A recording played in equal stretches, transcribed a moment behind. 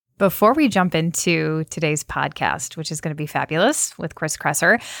Before we jump into today's podcast, which is going to be fabulous with Chris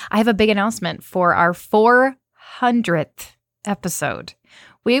Kresser, I have a big announcement for our 400th episode.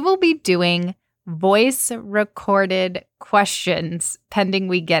 We will be doing voice recorded questions pending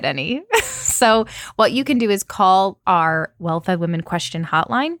we get any. So what you can do is call our Well-Fed Women question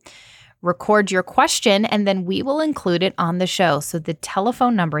hotline, record your question, and then we will include it on the show. So the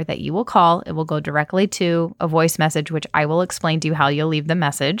telephone number that you will call, it will go directly to a voice message, which I will explain to you how you'll leave the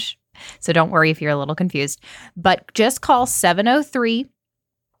message. So don't worry if you're a little confused. But just call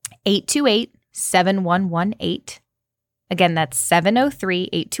 703-828-7118. Again, that's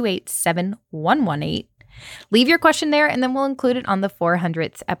 703-828-7118. Leave your question there, and then we'll include it on the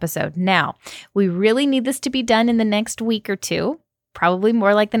 400th episode. Now, we really need this to be done in the next week or two. Probably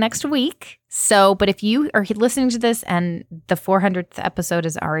more like the next week. But if you are listening to this and the 400th episode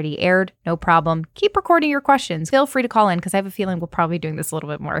is already aired, no problem. Keep recording your questions. Feel free to call in because I have a feeling we'll probably be doing this a little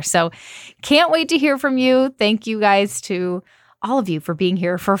bit more. So can't wait to hear from you. Thank you guys to all of you for being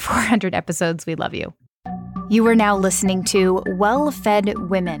here for 400 episodes. We love you. You are now listening to Well-Fed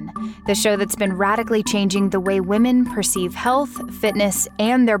Women, the show that's been radically changing the way women perceive health, fitness,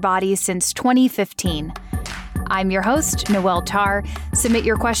 and their bodies since 2015. I'm your host, Noelle Tarr. Submit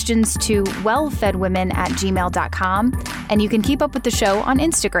your questions to wellfedwomen@gmail.com, and you can keep up with the show on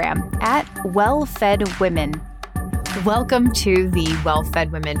Instagram @wellfedwomen. Welcome to the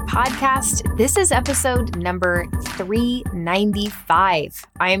Well-Fed Women podcast. This is episode number 395.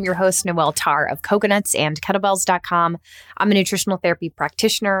 I am your host, Noelle Tarr of coconutsandkettlebells.com. I'm a nutritional therapy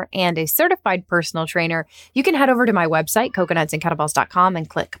practitioner and a certified personal trainer. You can head over to my website, coconutsandkettlebells.com, and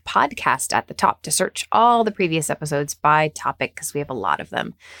click podcast at the top to search all the previous episodes by topic because we have a lot of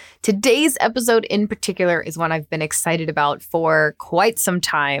them. Today's episode in particular is one I've been excited about for quite some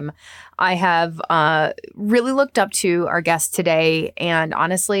time. I have really looked up to our guest today, and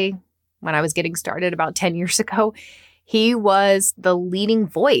honestly, when I was getting started about 10 years ago, he was the leading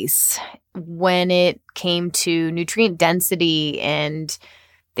voice when it came to nutrient density and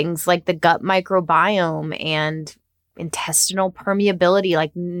things like the gut microbiome and intestinal permeability.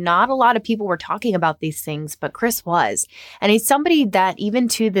 Like, not a lot of people were talking about these things, but Chris was. And he's somebody that even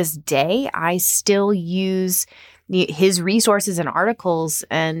to this day, I still use his resources and articles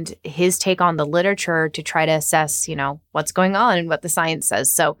and his take on the literature to try to assess, what's going on and what the science says.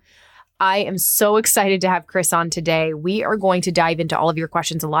 So I am so excited to have Chris on today. We are going to dive into all of your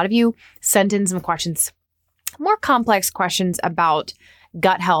questions. A lot of you sent in some questions, more complex questions about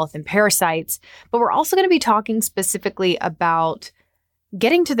gut health and parasites, but we're also going to be talking specifically about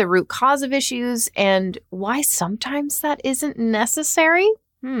getting to the root cause of issues and why sometimes that isn't necessary.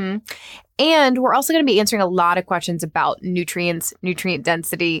 And we're also going to be answering a lot of questions about nutrients, nutrient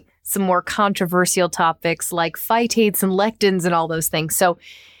density, some more controversial topics like phytates and lectins and all those things. So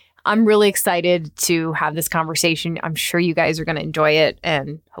I'm really excited to have this conversation. I'm sure you guys are going to enjoy it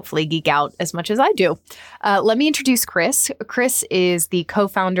and hopefully geek out as much as I do. Let me introduce Chris. Chris is the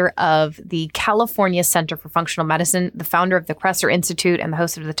co-founder of the California Center for Functional Medicine, the founder of the Kresser Institute, and the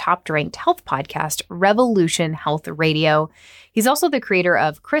host of the top-ranked health podcast, Revolution Health Radio. He's also the creator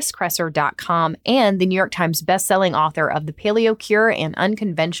of chriskresser.com and the New York Times bestselling author of The Paleo Cure and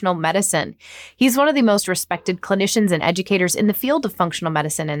Unconventional Medicine. He's one of the most respected clinicians and educators in the field of functional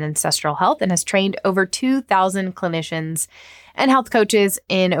medicine and ancestral health and has trained over 2,000 clinicians and health coaches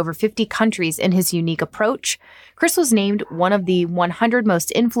in over 50 countries in his unique approach. Chris was named one of the 100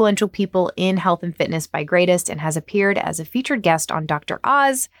 most influential people in health and fitness by Greatist and has appeared as a featured guest on Dr.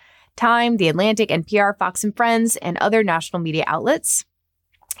 Oz, Time, The Atlantic, NPR, Fox and Friends, and other national media outlets.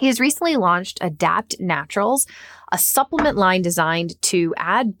 He has recently launched Adapt Naturals, a supplement line designed to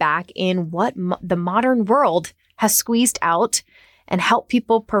add back in what the modern world has squeezed out and help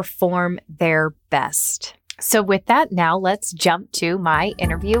people perform their best. So with that, now let's jump to my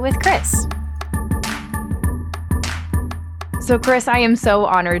interview with Chris. So Chris, I am so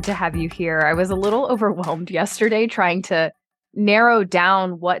honored to have you here. I was a little overwhelmed yesterday trying to narrow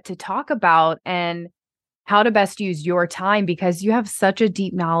down what to talk about and how to best use your time because you have such a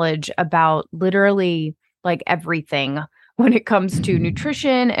deep knowledge about literally like everything when it comes to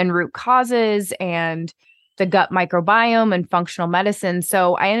nutrition and root causes and the gut microbiome and functional medicine.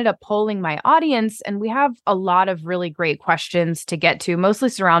 So I ended up polling my audience and we have a lot of really great questions to get to, mostly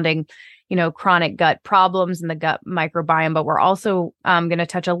surrounding chronic gut problems and the gut microbiome, but we're also going to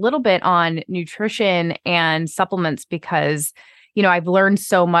touch a little bit on nutrition and supplements because, I've learned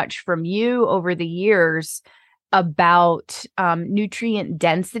so much from you over the years about nutrient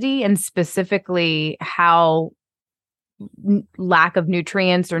density and specifically how lack of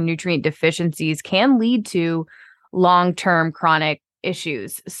nutrients or nutrient deficiencies can lead to long-term chronic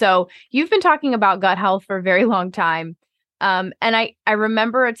issues. So you've been talking about gut health for a very long time. And I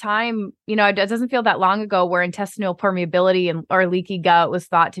remember a time, it doesn't feel that long ago, where intestinal permeability and or leaky gut was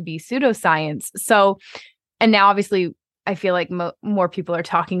thought to be pseudoscience. So, and now obviously I feel like more people are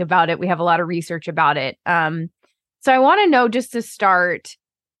talking about it. We have a lot of research about it. So I want to know, just to start,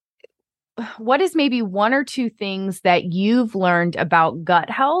 what is maybe one or two things that you've learned about gut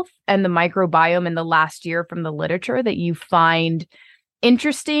health and the microbiome in the last year from the literature that you find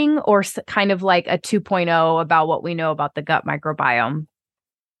interesting, or kind of like a 2.0 about what we know about the gut microbiome?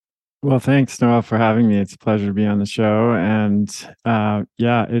 Well, thanks, Noah, for having me. It's a pleasure to be on the show. And I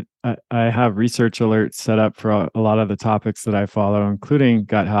have research alerts set up for a lot of the topics that I follow, including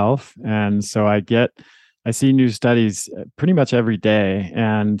gut health. And so I see new studies pretty much every day,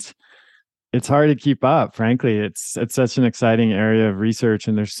 and it's hard to keep up. Frankly, it's such an exciting area of research,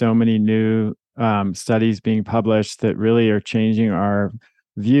 and there's so many new studies being published that really are changing our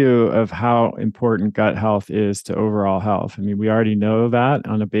view of how important gut health is to overall health. I mean, we already know that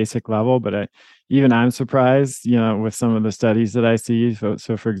on a basic level, but even I'm surprised, with some of the studies that I see.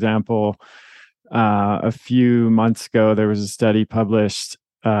 So for example, a few months ago, there was a study published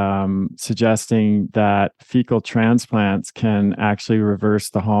suggesting that fecal transplants can actually reverse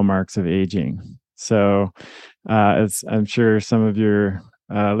the hallmarks of aging. So, as I'm sure some of your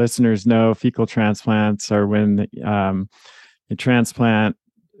listeners know, fecal transplants are when you transplant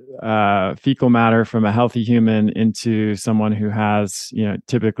fecal matter from a healthy human into someone who has,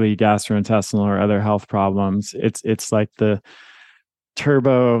 typically gastrointestinal or other health problems. It's like the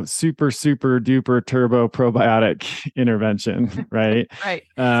super duper turbo probiotic intervention, right? Right.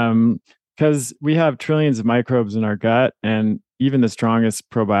 Because we have trillions of microbes in our gut, and even the strongest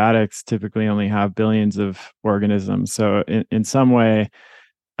probiotics typically only have billions of organisms. So in some way,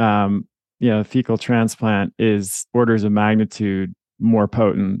 fecal transplant is orders of magnitude more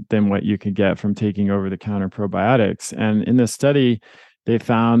potent than what you could get from taking over the counter probiotics. And in this study, they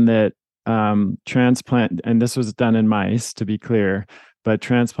found that transplant, and this was done in mice, to be clear, but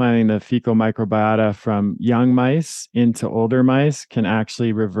transplanting the fecal microbiota from young mice into older mice can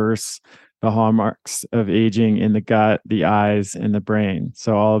actually reverse the hallmarks of aging in the gut, the eyes, and the brain.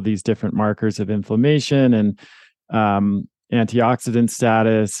 So all of these different markers of inflammation and antioxidant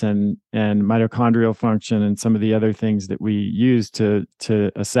status and mitochondrial function and some of the other things that we use to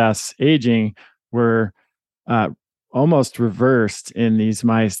assess aging were almost reversed in these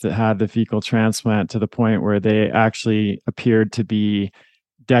mice that had the fecal transplant, to the point where they actually appeared to be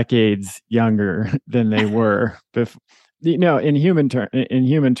decades younger than they were before. In human terms,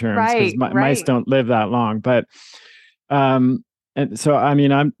 because mice don't live that long. But and so, I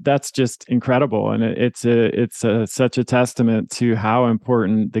mean, that's just incredible, and it's such a testament to how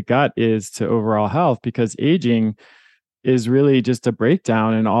important the gut is to overall health, because aging is really just a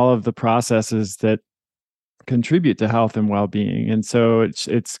breakdown in all of the processes that contribute to health and well-being. And so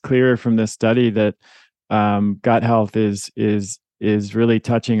it's clear from this study that gut health is really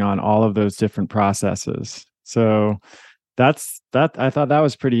touching on all of those different processes. So that's that. I thought that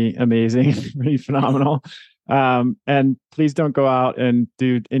was pretty amazing, pretty phenomenal. And please don't go out and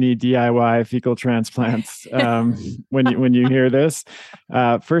do any DIY fecal transplants when you hear this.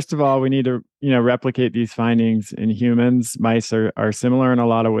 First of all, we need to replicate these findings in humans. Mice are similar in a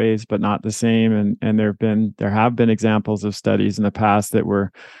lot of ways, but not the same. And there have been examples of studies in the past that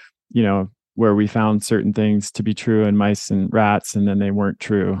were, where we found certain things to be true in mice and rats, and then they weren't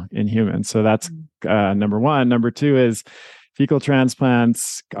true in humans. So that's number one. Number two is, fecal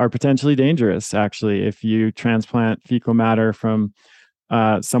transplants are potentially dangerous, actually. If you transplant fecal matter from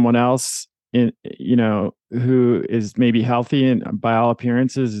someone else, who is maybe healthy and by all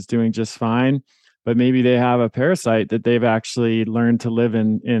appearances is doing just fine, but maybe they have a parasite that they've actually learned to live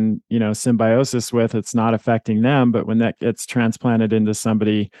in symbiosis with. It's not affecting them, but when that gets transplanted into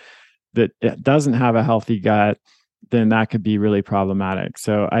somebody that doesn't have a healthy gut, then that could be really problematic.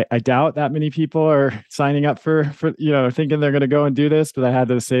 So I doubt that many people are signing up for thinking they're going to go and do this, but I had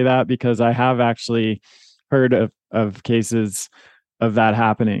to say that because I have actually heard of cases of that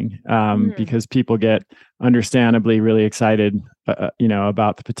happening, because people get understandably really excited,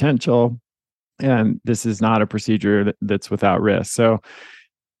 about the potential, and this is not a procedure that's without risk. So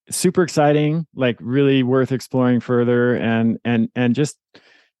super exciting, like really worth exploring further, and just,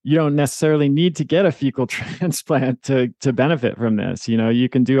 you don't necessarily need to get a fecal transplant to benefit from this. You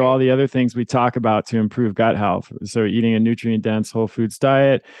can do all the other things we talk about to improve gut health. So eating a nutrient-dense whole foods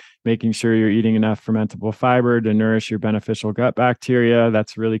diet, making sure you're eating enough fermentable fiber to nourish your beneficial gut bacteria.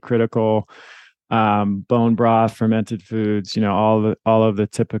 That's really critical. Bone broth, fermented foods, all of the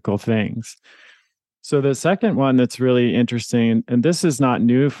typical things. So the second one that's really interesting, and this is not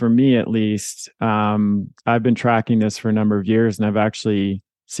new for me at least. I've been tracking this for a number of years, and I've actually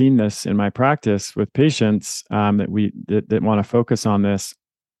seen this in my practice with patients that want to focus on this.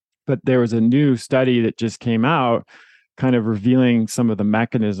 But there was a new study that just came out, kind of revealing some of the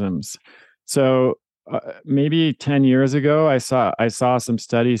mechanisms. So maybe 10 years ago, I saw some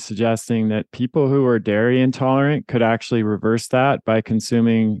studies suggesting that people who were dairy intolerant could actually reverse that by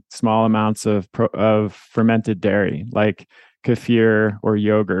consuming small amounts of fermented dairy, like kefir or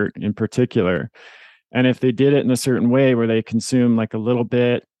yogurt in particular. And if they did it in a certain way where they consume like a little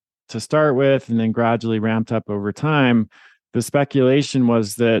bit to start with and then gradually ramped up over time, the speculation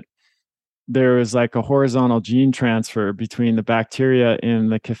was that there was like a horizontal gene transfer between the bacteria in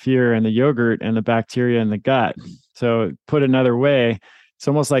the kefir and the yogurt and the bacteria in the gut. So put another way, it's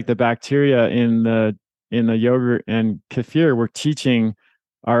almost like the bacteria in the yogurt and kefir were teaching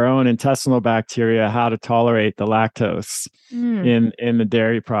our own intestinal bacteria how to tolerate the lactose in the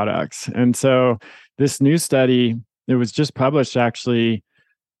dairy products. And so this new study, it was just published actually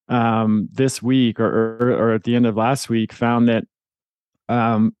this week or at the end of last week, found that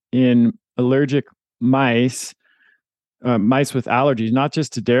in allergic mice with allergies, not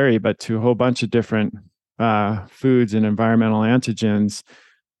just to dairy, but to a whole bunch of different foods and environmental antigens,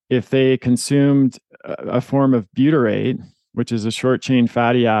 if they consumed a form of butyrate, which is a short chain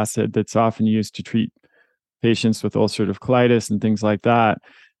fatty acid that's often used to treat patients with ulcerative colitis and things like that,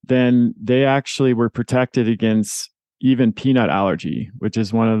 then they actually were protected against even peanut allergy, which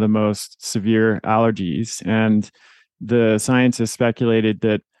is one of the most severe allergies. And the scientists speculated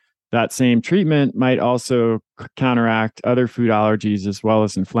that that same treatment might also counteract other food allergies as well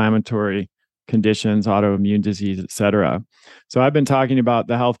as inflammatory conditions, autoimmune disease, et cetera. So I've been talking about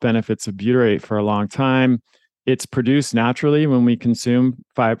the health benefits of butyrate for a long time. It's produced naturally when we consume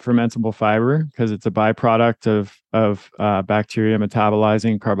fermentable fiber because it's a byproduct of bacteria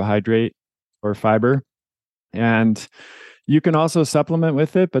metabolizing carbohydrate or fiber. And you can also supplement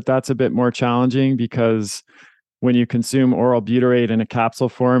with it, but that's a bit more challenging because when you consume oral butyrate in a capsule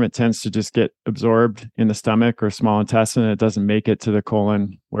form, it tends to just get absorbed in the stomach or small intestine. It doesn't make it to the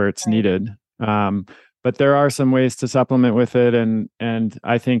colon where it's needed. But there are some ways to supplement with it. And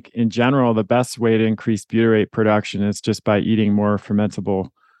I think in general, the best way to increase butyrate production is just by eating more fermentable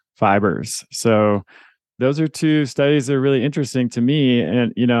fibers. So those are two studies that are really interesting to me.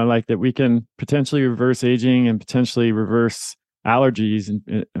 And, like that we can potentially reverse aging and potentially reverse allergies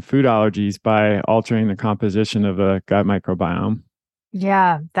and food allergies by altering the composition of the gut microbiome.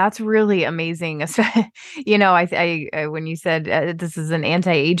 Yeah, that's really amazing. I when you said this is an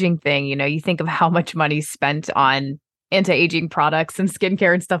anti-aging thing, you think of how much money's spent on anti-aging products and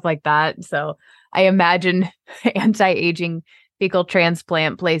skincare and stuff like that. So I imagine anti-aging fecal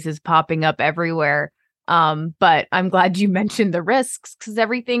transplant places popping up everywhere. But I'm glad you mentioned the risks because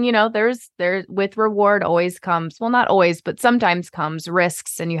everything, there's with reward always comes, well, not always, but sometimes comes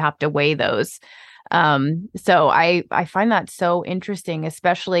risks and you have to weigh those. So I find that so interesting,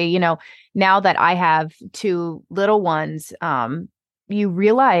 especially, now that I have two little ones, you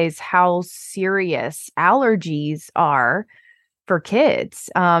realize how serious allergies are for kids.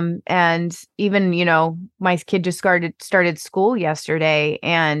 And even, my kid just started school yesterday,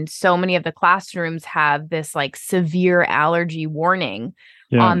 and so many of the classrooms have this like severe allergy warning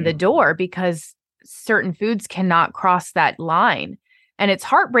on the door because certain foods cannot cross that line. And it's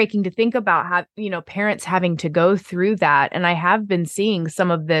heartbreaking to think about how, parents having to go through that. And I have been seeing some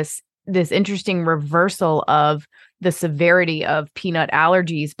of this interesting reversal of the severity of peanut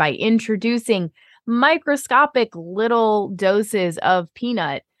allergies by introducing microscopic little doses of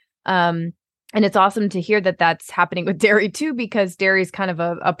peanut. And it's awesome to hear that that's happening with dairy too, because dairy is kind of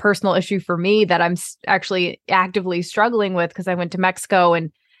a personal issue for me that I'm actually actively struggling with because I went to Mexico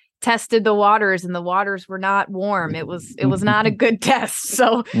and tested the waters and the waters were not warm. It was not a good test.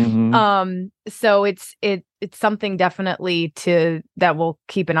 So, so it's something definitely that we'll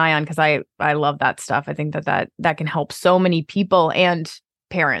keep an eye on because I love that stuff. I think that can help so many people and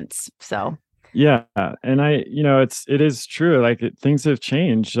parents. So. Yeah. And it is true. Like things have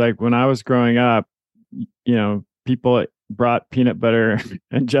changed. Like when I was growing up, people brought peanut butter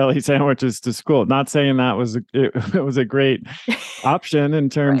and jelly sandwiches to school. Not saying that it was a great option in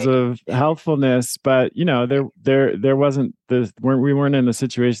terms of healthfulness, but there wasn't we weren't in the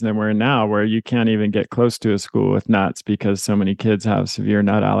situation that we're in now where you can't even get close to a school with nuts because so many kids have severe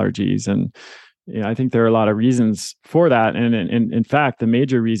nut allergies. And I think there are a lot of reasons for that. And in fact, the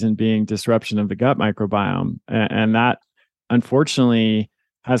major reason being disruption of the gut microbiome. And that unfortunately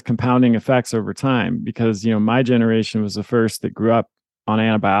has compounding effects over time because, my generation was the first that grew up on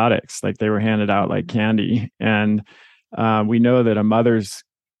antibiotics, like they were handed out like candy. And we know that a mother's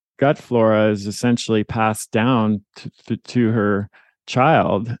gut flora is essentially passed down to her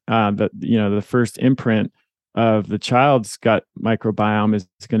child. That the first imprint of the child's gut microbiome is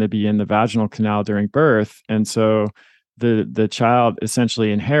going to be in the vaginal canal during birth, and so the child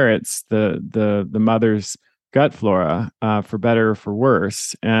essentially inherits the mother's gut flora, for better or for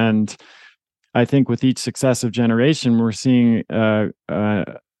worse. And I think with each successive generation, we're seeing a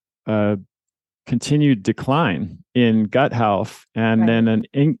continued decline in gut health, and then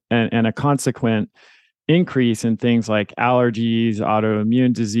and a consequent increase in things like allergies,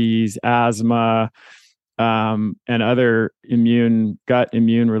 autoimmune disease, asthma, and other gut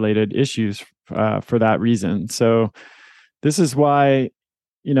immune related issues for that reason. So this is why,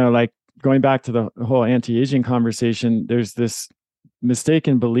 like going back to the whole anti-aging conversation, there's this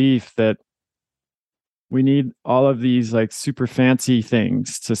mistaken belief that we need all of these like super fancy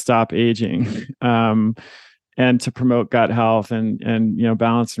things to stop aging, and to promote gut health and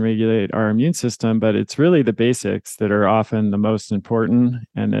balance and regulate our immune system. But it's really the basics that are often the most important,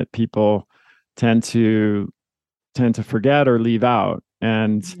 and that people tend to forget or leave out.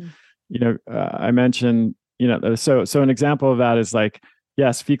 And I mentioned, so an example of that is like,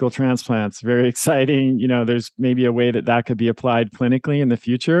 yes, fecal transplants, very exciting. There's maybe a way that could be applied clinically in the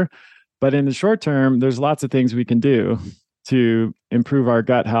future. But in the short term, there's lots of things we can do to improve our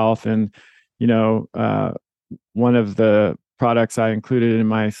gut health. And, one of the products I included in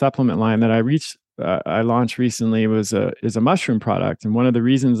my supplement line that I launched recently is a mushroom product. And one of the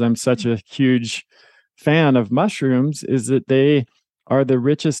reasons I'm such a huge fan of mushrooms is that they are the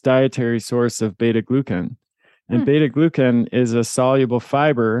richest dietary source of beta glucan. And beta glucan is a soluble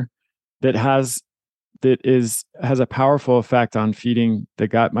fiber that has a powerful effect on feeding the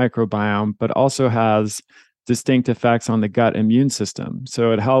gut microbiome, but also has distinct effects on the gut immune system.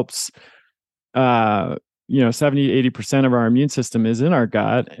 So it helps, 70-80% of our immune system is in our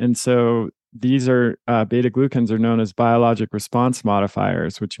gut. And so these are beta glucans are known as biologic response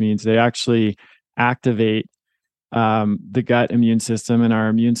modifiers, which means they actually activate the gut immune system and our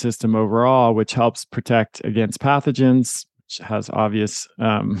immune system overall, which helps protect against pathogens, which has obvious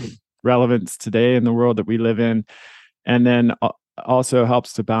relevance today in the world that we live in, and then also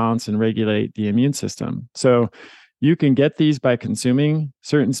helps to balance and regulate the immune system. So you can get these by consuming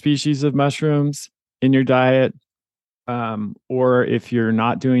certain species of mushrooms in your diet, or if you're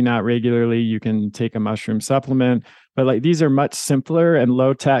not doing that regularly, you can take a mushroom supplement. But like these are much simpler and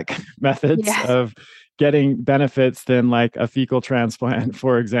low tech methods of getting benefits than like a fecal transplant,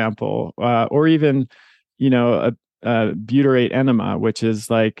 for example, or even a butyrate enema, which is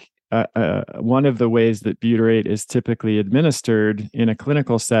like one of the ways that butyrate is typically administered in a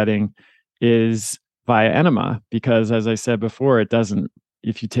clinical setting is via enema, because as I said before,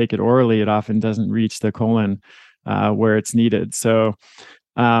 if you take it orally, it often doesn't reach the colon where it's needed. So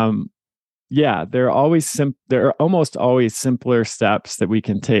there are almost always simpler steps that we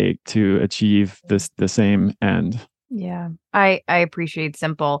can take to achieve the same end. Yeah, I appreciate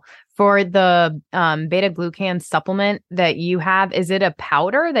simple. For the beta glucan supplement that you have, is it a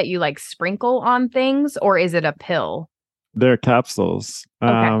powder that you like sprinkle on things, or is it a pill? They're capsules,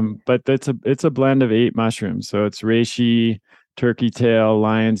 but it's a blend of 8 mushrooms. So it's reishi, turkey tail,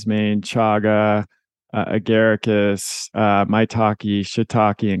 lion's mane, chaga, agaricus, maitake,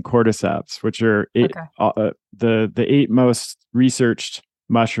 shiitake, and cordyceps, which are the 8 most researched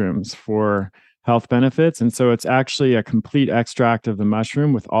mushrooms for health benefits. And so it's actually a complete extract of the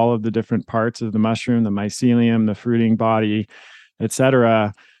mushroom with all of the different parts of the mushroom, the mycelium, the fruiting body,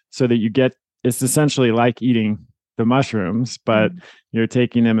 etc., so that it's essentially like eating the mushrooms, but you're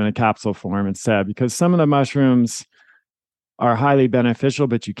taking them in a capsule form instead, because some of the mushrooms are highly beneficial,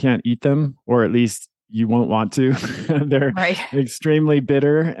 but you can't eat them, or at least you won't want to. They're extremely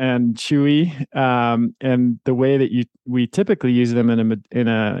bitter and chewy. And the way that we typically use them in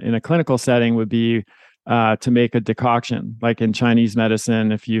a clinical setting would be to make a decoction, like in Chinese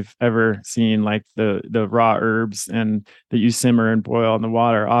medicine. If you've ever seen like the raw herbs and that you simmer and boil in the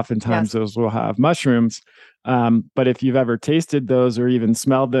water, oftentimes those will have mushrooms. But if you've ever tasted those or even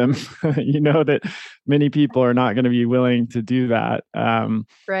smelled them, you know that many people are not going to be willing to do that.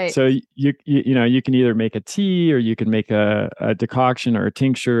 So you can either make a tea, or you can make a decoction or a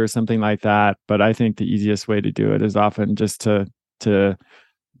tincture or something like that. But I think the easiest way to do it is often just to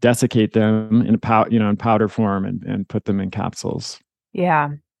desiccate them in powder form and put them in capsules. Yeah.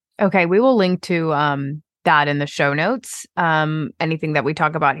 Okay. We will link to that in the show notes. Anything that we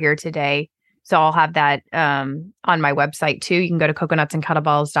talk about here today. So I'll have that on my website too. You can go to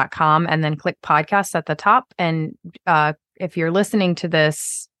coconutsandkettlebells.com and then click podcasts at the top, and if you're listening to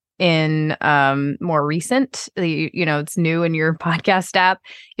this in more recent, it's new in your podcast app,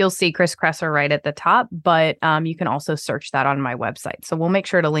 you'll see Chris Kresser right at the top, but you can also search that on my website. So we'll make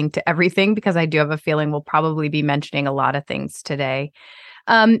sure to link to everything, because I do have a feeling we'll probably be mentioning a lot of things today.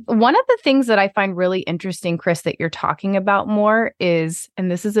 One of the things that I find really interesting, Chris, that you're talking about more is,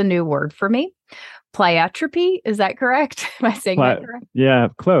 and this is a new word for me, pleiotropy. Is that correct? Am I saying that correct? Yeah,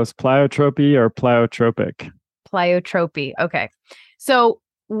 close. Pleiotropy or pleiotropic. Pleiotropy. Okay. So,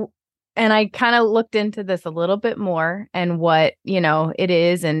 and I kind of looked into this a little bit more and what, it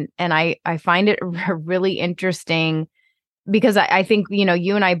is. And I find it really interesting because I think,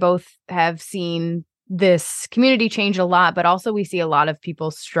 you and I both have seen this community change a lot, but also we see a lot of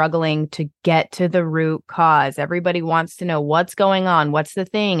people struggling to get to the root cause. Everybody wants to know what's going on, what's the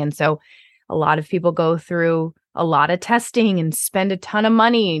thing. And so a lot of people go through a lot of testing and spend a ton of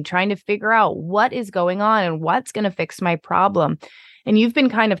money trying to figure out what is going on and what's going to fix my problem. And you've been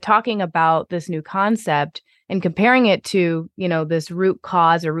kind of talking about this new concept and comparing it to, this root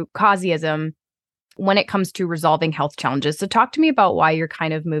cause or root causeism when it comes to resolving health challenges. So talk to me about why you're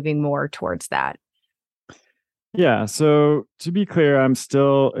kind of moving more towards that. Yeah. So to be clear, I'm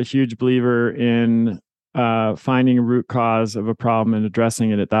still a huge believer in finding a root cause of a problem and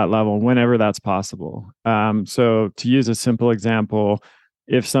addressing it at that level whenever that's possible. So to use a simple example,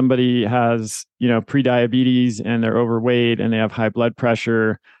 if somebody has, prediabetes and they're overweight and they have high blood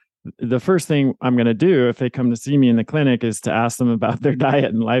pressure, the first thing I'm going to do if they come to see me in the clinic is to ask them about their diet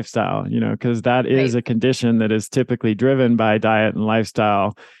and lifestyle, because that is a condition that is typically driven by diet and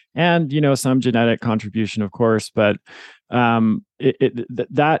lifestyle. And, some genetic contribution, of course, but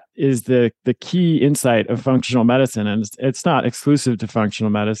that is the key insight of functional medicine. And it's not exclusive to functional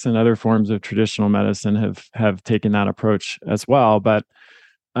medicine. Other forms of traditional medicine have taken that approach as well. But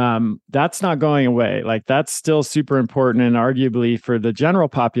that's not going away. Like, that's still super important. And arguably for the general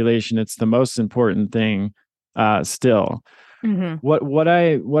population, it's the most important thing still. Mm-hmm. What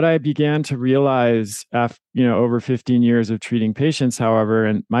I began to realize after, over 15 years of treating patients, however,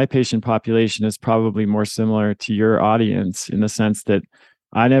 and my patient population is probably more similar to your audience in the sense that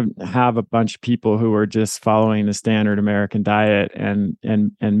I have a bunch of people who are just following the standard American diet and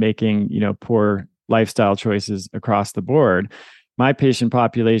making, poor lifestyle choices across the board. My patient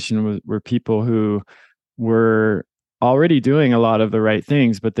population were people who were already doing a lot of the right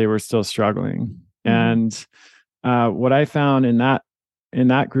things, but they were still struggling. Mm-hmm. And what I found in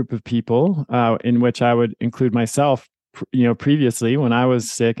that group of people, in which I would include myself, previously when I was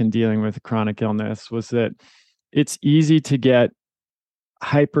sick and dealing with chronic illness, was that it's easy to get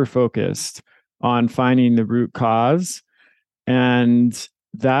hyper focused on finding the root cause, and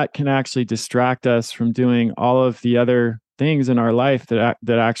that can actually distract us from doing all of the other things in our life that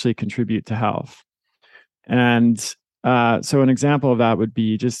actually contribute to health. And so an example of that would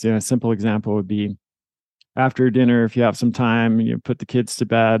be, just a simple example would be, after dinner, if you have some time, you put the kids to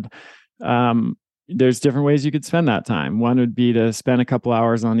bed. There's different ways you could spend that time. One would be to spend a couple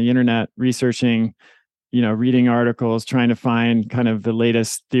hours on the internet researching, reading articles, trying to find kind of the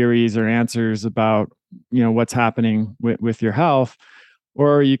latest theories or answers about, what's happening with your health.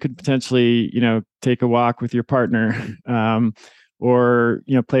 Or you could potentially, take a walk with your partner, or,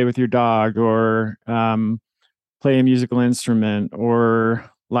 play with your dog, or play a musical instrument, or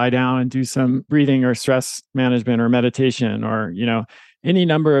lie down and do some breathing or stress management or meditation, or, any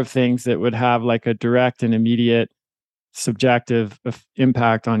number of things that would have like a direct and immediate subjective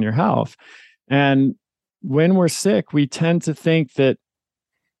impact on your health. And when we're sick, we tend to think that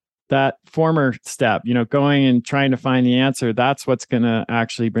former step, going and trying to find the answer, that's what's going to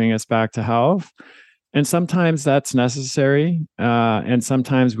actually bring us back to health. And sometimes that's necessary. And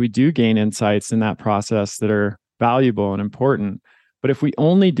sometimes we do gain insights in that process that are valuable and important. But if we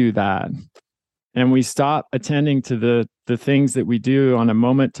only do that and we stop attending to the things that we do on a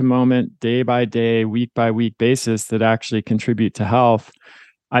moment to moment, day by day, week by week basis that actually contribute to health,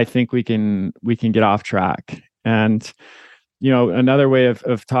 I think we can get off track. And another way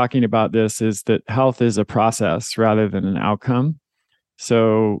of talking about this is that health is a process rather than an outcome.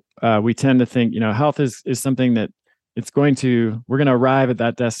 So we tend to think, health is something that we're going to arrive at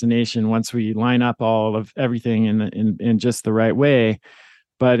that destination once we line up all of everything in just the right way.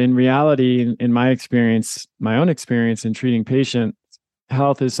 But in reality, in my experience, my own experience in treating patients,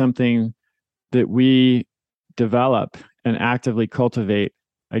 health is something that we develop and actively cultivate,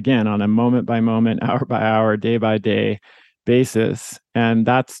 again, on a moment by moment, hour by hour, day by day basis. And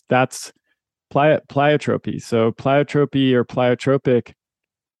that's pleiotropy. So pleiotropy or pleiotropic,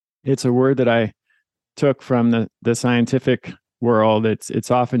 it's a word that I took from the scientific world. It's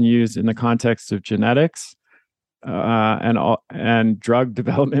often used in the context of genetics. and drug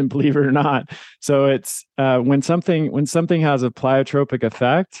development, believe it or not. So it's when something has a pleiotropic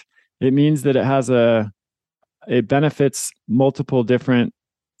effect, it means that it benefits multiple different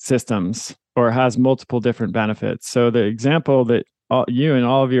systems or has multiple different benefits. So the example that you and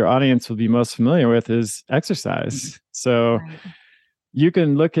all of your audience will be most familiar with is exercise. So right. You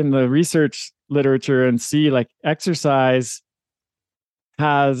can look in the research literature and see like exercise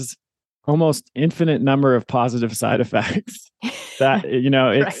has almost infinite number of positive side effects that, it's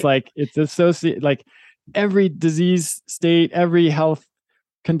right. Like it's associated, like every disease state, every health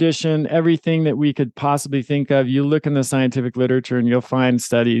condition, everything that we could possibly think of. You look in the scientific literature and you'll find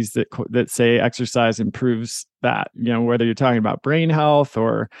studies that say exercise improves that, whether you're talking about brain health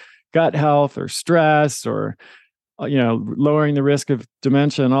or gut health or stress or, lowering the risk of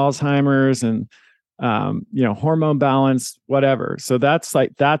dementia and Alzheimer's and, hormone balance, whatever. So that's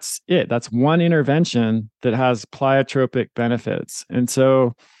it. That's one intervention that has pleiotropic benefits. And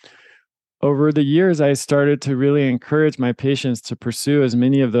so over the years, I started to really encourage my patients to pursue as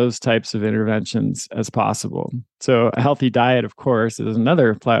many of those types of interventions as possible. So a healthy diet, of course, is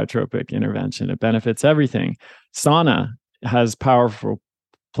another pleiotropic intervention. It benefits everything. Sauna has powerful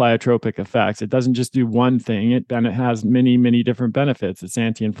pleiotropic effects. It doesn't just do one thing. It has many, many different benefits. It's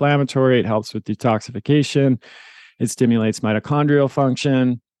anti-inflammatory. It helps with detoxification. It stimulates mitochondrial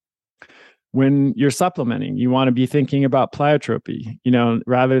function. When you're supplementing, you want to be thinking about pleiotropy,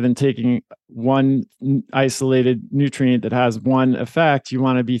 rather than taking one isolated nutrient that has one effect. You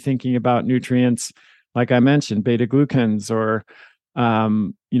want to be thinking about nutrients, like I mentioned, beta glucans or,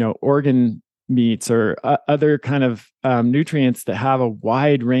 organ meats or other kind of nutrients that have a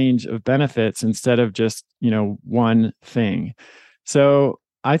wide range of benefits instead of just, one thing. So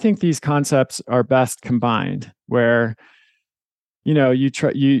I think these concepts are best combined where, you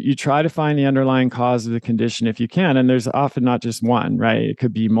try to find the underlying cause of the condition if you can. And there's often not just one, right? It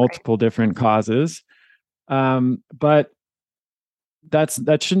could be multiple different causes. But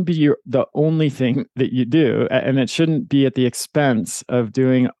that shouldn't be the only thing that you do. And it shouldn't be at the expense of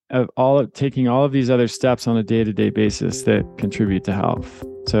taking all of these other steps on a day-to-day basis that contribute to health.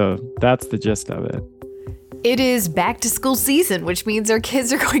 So that's the gist of it. It is back to school season, which means our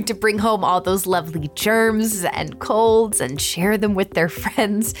kids are going to bring home all those lovely germs and colds and share them with their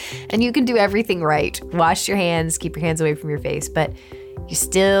friends. And you can do everything right. Wash your hands, keep your hands away from your face, but you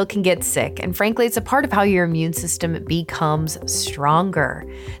still can get sick. And frankly, it's a part of how your immune system becomes stronger.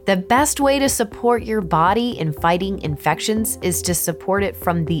 The best way to support your body in fighting infections is to support it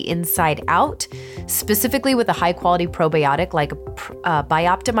from the inside out, specifically with a high quality probiotic like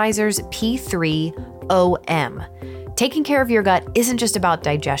Bioptimizer's P3OM. Taking care of your gut isn't just about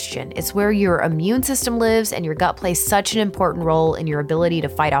digestion. It's where your immune system lives, and your gut plays such an important role in your ability to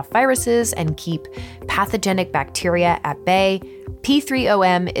fight off viruses and keep pathogenic bacteria at bay.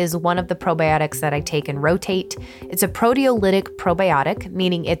 P3OM is one of the probiotics that I take and rotate. It's a proteolytic probiotic,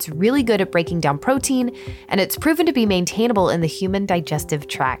 meaning it's really good at breaking down protein, and it's proven to be maintainable in the human digestive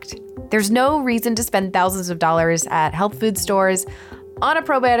tract. There's no reason to spend thousands of dollars at health food stores on a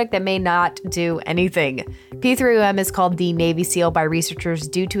probiotic that may not do anything. P3OM is called the Navy SEAL by researchers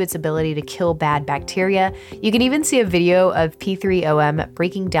due to its ability to kill bad bacteria. You can even see a video of P3OM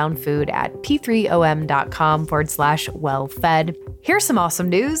breaking down food at p3om.com/wellfed. Here's some awesome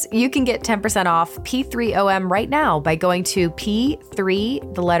news. You can get 10% off P3OM right now by going to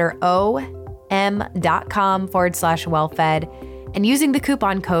p3om.com/wellfed and using the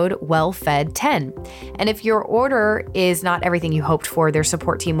coupon code WELLFED10. And if your order is not everything you hoped for, their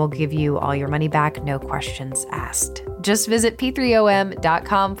support team will give you all your money back, no questions asked. Just visit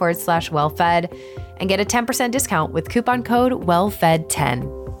p3om.com/wellfed and get a 10% discount with coupon code WELLFED10.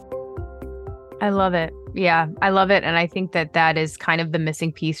 I love it. Yeah, I love it. And I think that is kind of the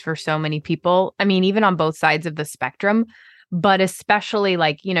missing piece for so many people. I mean, even on both sides of the spectrum, but especially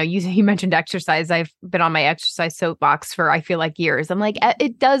like, you mentioned exercise. I've been on my exercise soapbox for, I feel like, years. I'm like,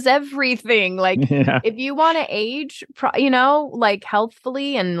 it does everything. Like if you want to age, like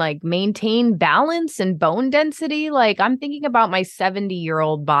healthfully and like maintain balance and bone density, like I'm thinking about my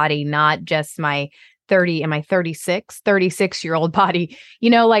 70-year-old body, not just my 36-year-old body,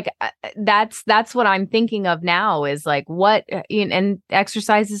 that's what I'm thinking of now is like what, and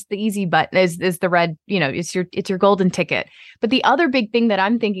exercise is the easy button, is the red, it's your golden ticket. But the other big thing that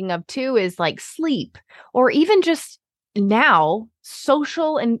I'm thinking of too is like sleep, or even just now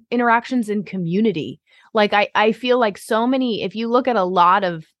social and interactions in community. Like I feel like so many, if you look at a lot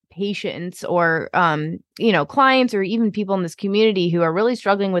of patients or, clients or even people in this community who are really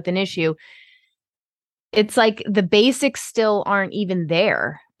struggling with an issue, it's like the basics still aren't even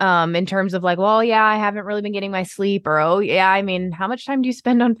there. in terms of like, well, yeah, I haven't really been getting my sleep, or, oh, yeah, I mean, how much time do you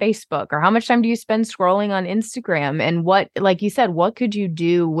spend on Facebook, or how much time do you spend scrolling on Instagram? And what, like you said, what could you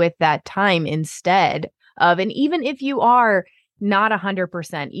do with that time instead of, and even if you are not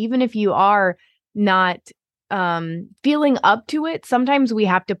 100%, even if you are not feeling up to it, sometimes we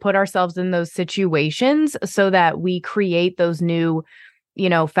have to put ourselves in those situations so that we create those new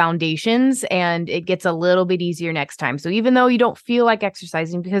foundations, and it gets a little bit easier next time. So even though you don't feel like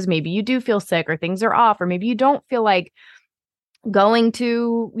exercising because maybe you do feel sick or things are off, or maybe you don't feel like going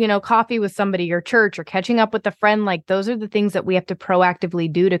to, coffee with somebody or church or catching up with a friend, like those are the things that we have to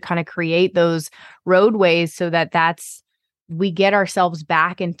proactively do to kind of create those roadways so that we get ourselves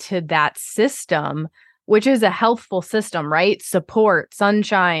back into that system, which is a healthful system, right? Support,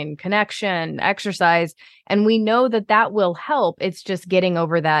 sunshine, connection, exercise. And we know that will help. It's just getting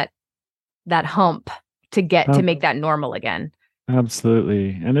over that hump to make that normal again.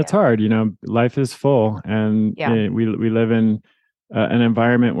 Absolutely. And it's hard, life is full, and we live in an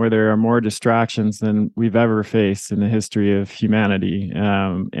environment where there are more distractions than we've ever faced in the history of humanity.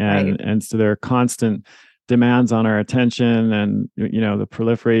 And so there are constant demands on our attention, and the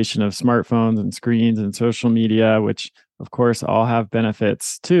proliferation of smartphones and screens and social media, which of course all have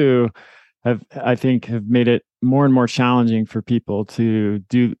benefits too, I think have made it more and more challenging for people to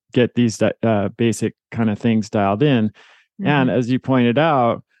get these basic kind of things dialed in. Mm-hmm. And as you pointed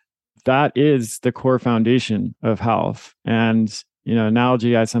out, that is the core foundation of health. And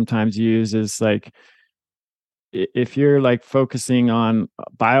analogy I sometimes use is like, if you're like focusing on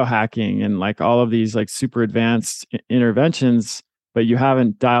biohacking and like all of these like super advanced interventions, but you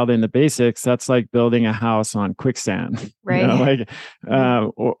haven't dialed in the basics, that's like building a house on quicksand, right?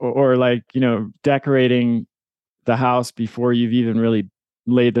 Or like, decorating the house before you've even really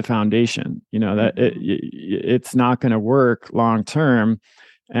laid the foundation, that it's not going to work long term.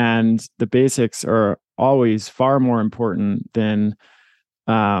 And the basics are always far more important than,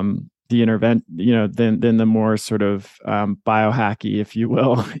 the than the more sort of biohacky, if you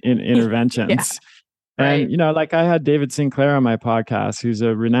will, interventions. Right. And like I had David Sinclair on my podcast, who's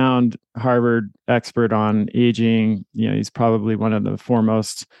a renowned Harvard expert on aging. He's probably one of the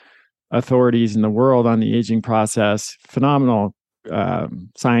foremost authorities in the world on the aging process. Phenomenal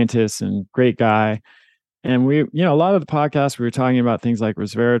scientist and great guy. And we, a lot of the podcasts we were talking about things like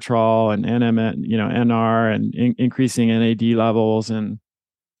resveratrol and NR and increasing NAD levels and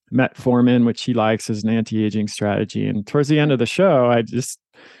metformin, which he likes as an anti-aging strategy. And towards the end of the show, I just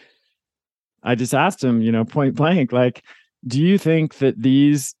asked him, point blank, like, do you think that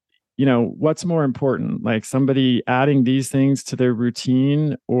these, what's more important, like somebody adding these things to their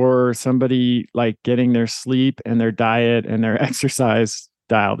routine, or somebody like getting their sleep and their diet and their exercise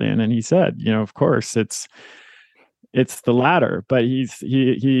dialed in? And he said, of course it's the latter, but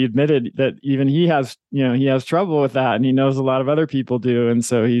he admitted that even he has trouble with that, and he knows a lot of other people do. And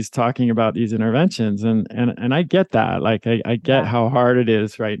so he's talking about these interventions, and I get that. Like I get how hard it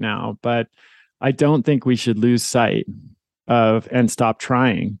is right now, but I don't think we should lose sight of and stop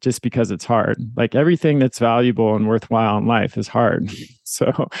trying just because it's hard. Like everything that's valuable and worthwhile in life is hard.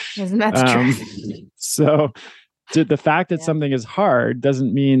 So isn't that true? So the fact that something is hard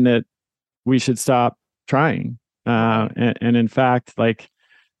doesn't mean that we should stop trying. And in fact, like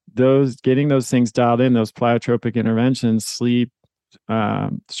getting those things dialed in, those pleiotropic interventions, sleep,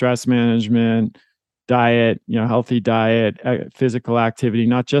 stress management, diet, healthy diet, physical activity,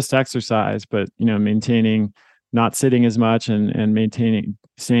 not just exercise, but, maintaining, not sitting as much and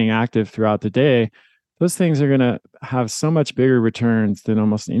staying active throughout the day. Those things are going to have so much bigger returns than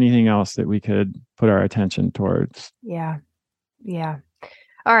almost anything else that we could put our attention towards. Yeah. Yeah.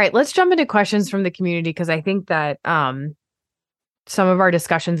 All right, let's jump into questions from the community, because I think that some of our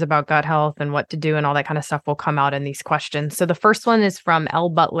discussions about gut health and what to do and all that kind of stuff will come out in these questions. So the first one is from L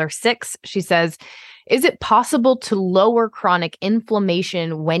Butler 6. She says, is it possible to lower chronic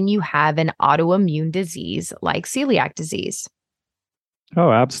inflammation when you have an autoimmune disease like celiac disease?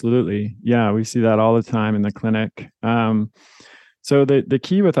 Oh, absolutely. Yeah, we see that all the time in the clinic. So the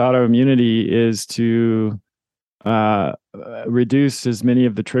key with autoimmunity is to reduce as many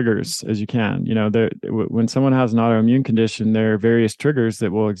of the triggers as you can. When someone has an autoimmune condition, there are various triggers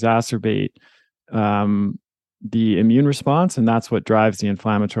that will exacerbate the immune response, and that's what drives the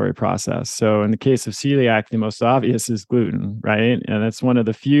inflammatory process. So in the case of celiac, the most obvious is gluten, right? And it's one of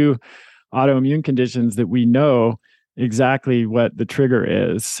the few autoimmune conditions that we know exactly what the trigger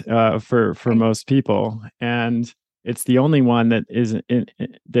is for most people. And it's the only one that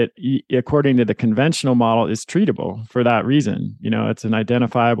according to the conventional model, is treatable for that reason. It's an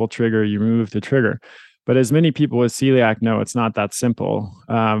identifiable trigger. You remove the trigger. But as many people with celiac know, it's not that simple.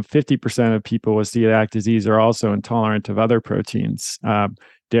 50% of people with celiac disease are also intolerant of other proteins,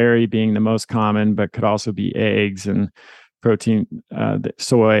 dairy being the most common, but could also be eggs and protein,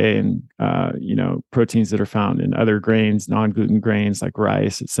 soy, and proteins that are found in other grains, non-gluten grains like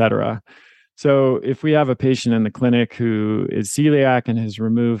rice, et cetera. So if we have a patient in the clinic who is celiac and has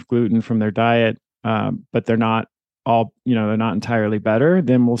removed gluten from their diet, but they're not they're not entirely better,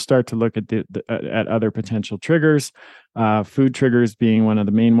 then we'll start to look at at other potential triggers, food triggers being one of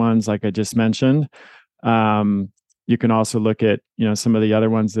the main ones, like I just mentioned. You can also look at, some of the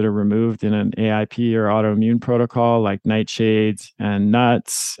other ones that are removed in an AIP or autoimmune protocol, like nightshades and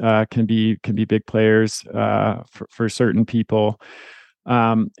nuts, can be big players for certain people.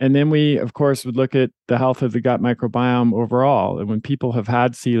 And then we, of course, would look at the health of the gut microbiome overall. And when people have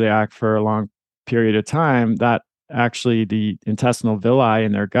had celiac for a long period of time, that actually the intestinal villi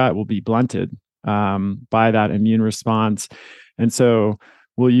in their gut will be blunted by that immune response. And so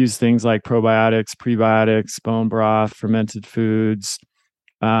we'll use things like probiotics, prebiotics, bone broth, fermented foods,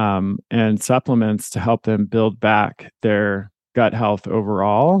 and supplements to help them build back their gut health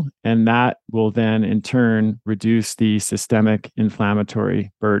overall. And that will then in turn reduce the systemic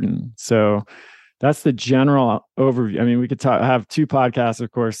inflammatory burden. So that's the general overview. I mean, we could have 2 podcasts,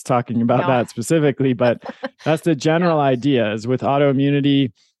 of course, talking about that specifically, but that's the general idea is with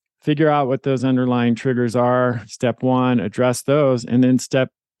autoimmunity, figure out what those underlying triggers are. Step 1, address those. And then step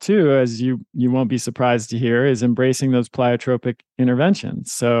 2, as you won't be surprised to hear, is embracing those pleiotropic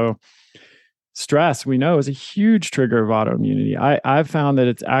interventions. So stress, we know, is a huge trigger of autoimmunity. I've found that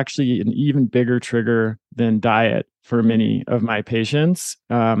it's actually an even bigger trigger than diet for many of my patients.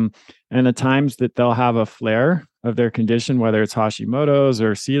 And the times that they'll have a flare of their condition, whether it's Hashimoto's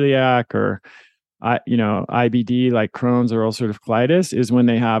or celiac or IBD like Crohn's or ulcerative colitis, is when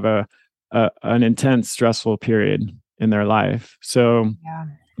they have an intense stressful period in their life. So,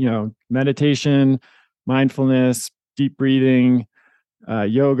 meditation, mindfulness, deep breathing,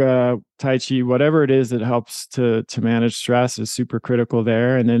 yoga, Tai Chi, whatever it is that helps to manage stress is super critical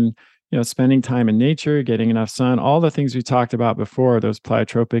there. And then, spending time in nature, getting enough sun, all the things we talked about before, those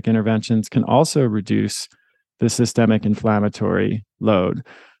pleiotropic interventions can also reduce the systemic inflammatory load.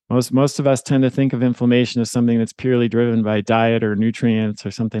 Most of us tend to think of inflammation as something that's purely driven by diet or nutrients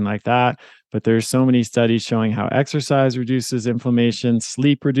or something like that. But there's so many studies showing how exercise reduces inflammation,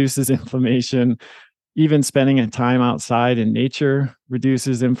 sleep reduces inflammation, even spending time outside in nature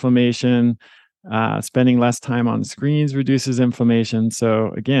reduces inflammation. Spending less time on screens reduces inflammation.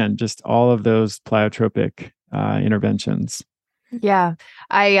 So again, just all of those pleiotropic interventions. Yeah.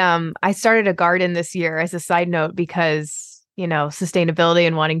 I started a garden this year as a side note because, sustainability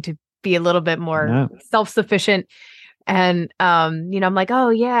and wanting to be a little bit more self-sufficient. And, I'm like, oh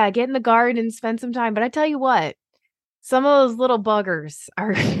yeah, get in the garden and spend some time. But I tell you what, some of those little buggers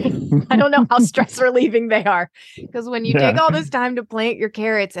are, I don't know how stress relieving they are. Because when you take all this time to plant your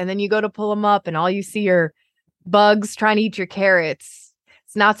carrots and then you go to pull them up and all you see are bugs trying to eat your carrots,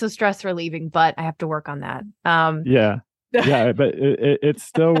 it's not so stress relieving, but I have to work on that. But it's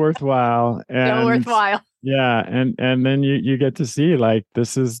still worthwhile. Still worthwhile. Yeah. And then you get to see like,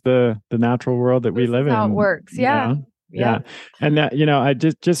 this is the natural world that we live in. How it works. Yeah. And that, I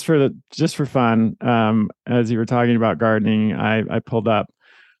just for fun, as you were talking about gardening, I pulled up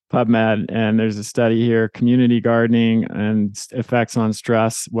PubMed and there's a study here, community gardening and effects on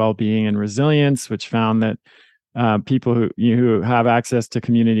stress, well-being, and resilience, which found that people who have access to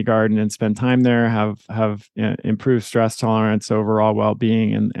community garden and spend time there have improved stress tolerance, overall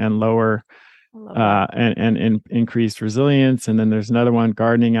well-being, and lower and increased resilience. And then there's another one,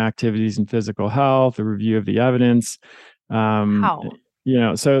 gardening activities and physical health, a review of the evidence.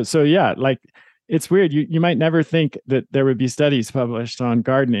 So yeah, like it's weird. You might never think that there would be studies published on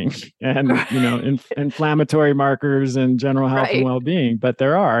gardening and, inflammatory markers and general health and well-being, but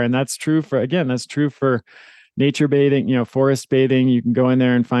there are. And that's true for nature bathing, forest bathing. You can go in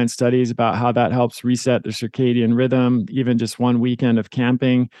there and find studies about how that helps reset the circadian rhythm. Even just one weekend of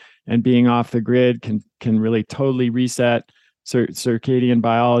camping and being off the grid can really totally reset circadian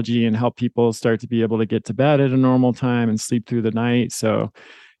biology and help people start to be able to get to bed at a normal time and sleep through the night. So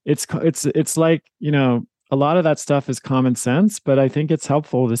it's like, a lot of that stuff is common sense, but I think it's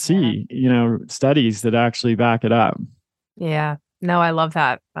helpful to see, studies that actually back it up. Yeah. No, I love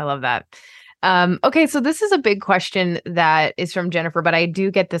that. Okay, so this is a big question that is from Jennifer, but I do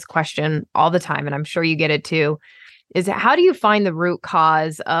get this question all the time, and I'm sure you get it too, is how do you find the root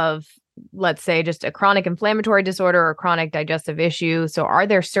cause of, let's say, just a chronic inflammatory disorder or chronic digestive issue? So are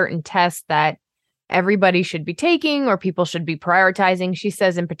there certain tests that everybody should be taking or people should be prioritizing. She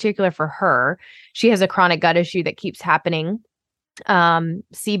says in particular for her, she has a chronic gut issue that keeps happening.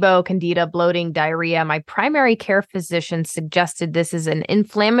 SIBO, candida, bloating, diarrhea. My primary care physician suggested this is an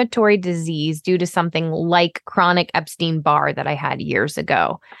inflammatory disease due to something like chronic Epstein-Barr that I had years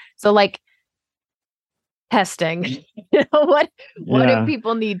ago. So like testing, what do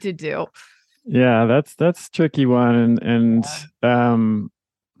people need to do? Yeah, that's a tricky one.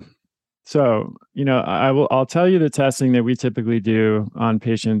 So, I'll tell you the testing that we typically do on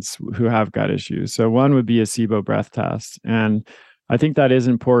patients who have gut issues. So one would be a SIBO breath test. And I think that is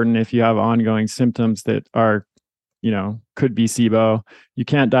important if you have ongoing symptoms that are, could be SIBO. You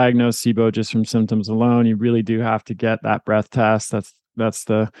can't diagnose SIBO just from symptoms alone. You really do have to get that breath test. That's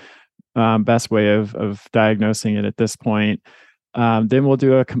the best way of diagnosing it at this point. Then we'll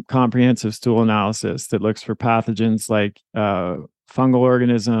do a comprehensive stool analysis that looks for pathogens like fungal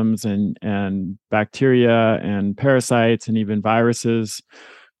organisms and bacteria and parasites and even viruses.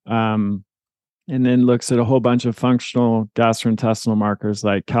 And then looks at a whole bunch of functional gastrointestinal markers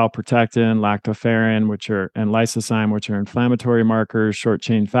like calprotectin, lactoferrin, and lysozyme, which are inflammatory markers, short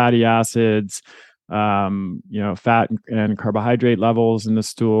chain fatty acids, fat and carbohydrate levels in the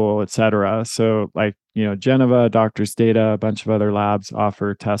stool, et cetera. So like, Geneva, Doctors Data, a bunch of other labs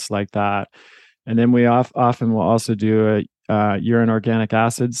offer tests like that. And then we often will also do a urine organic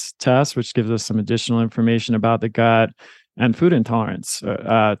acids test, which gives us some additional information about the gut, and food intolerance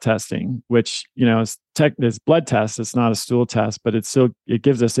testing, which, is blood test. It's not a stool test, but it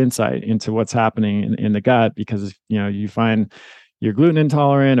gives us insight into what's happening in the gut, because, you find you're gluten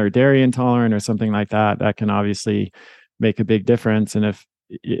intolerant or dairy intolerant or something like that, that can obviously make a big difference. And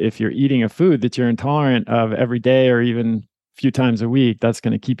if you're eating a food that you're intolerant of every day or even a few times a week, that's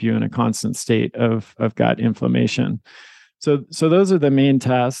going to keep you in a constant state of gut inflammation. So those are the main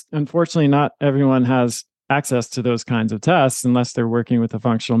tests. Unfortunately, not everyone has access to those kinds of tests unless they're working with a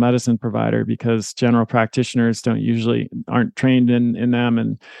functional medicine provider, because general practitioners aren't trained in them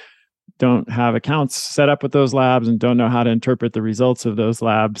and don't have accounts set up with those labs and don't know how to interpret the results of those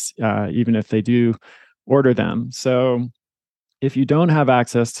labs, even if they do order them. So if you don't have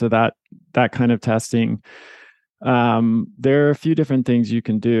access to that kind of testing, there are a few different things you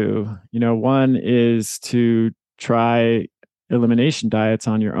can do. One is to try elimination diets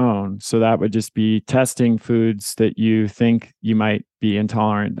on your own. So that would just be testing foods that you think you might be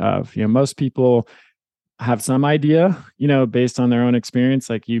intolerant of. Most people have some idea, based on their own experience.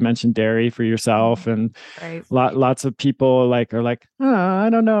 Like you mentioned dairy for yourself, and right. Lots of people are like, oh, I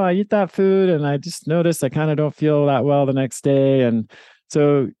don't know, I eat that food and I just noticed I kind of don't feel that well the next day. And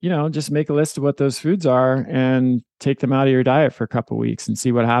so, just make a list of what those foods are and take them out of your diet for a couple of weeks and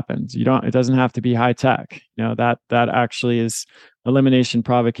see what happens. It doesn't have to be high tech. That actually is elimination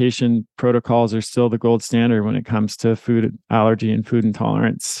provocation protocols are still the gold standard when it comes to food allergy and food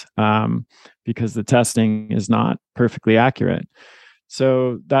intolerance, because the testing is not perfectly accurate.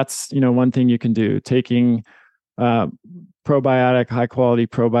 So that's, one thing you can do, taking probiotic, high quality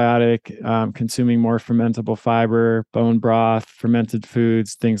probiotic, consuming more fermentable fiber, bone broth, fermented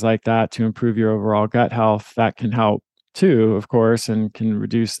foods, things like that to improve your overall gut health. That can help too, of course, and can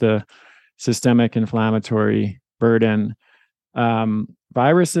reduce the systemic inflammatory burden.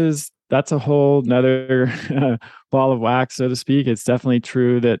 Viruses, that's a whole nother ball of wax, so to speak. It's definitely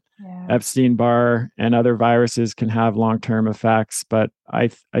true that Epstein-Barr and other viruses can have long-term effects, but I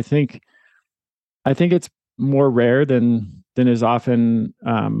think it's more rare than is often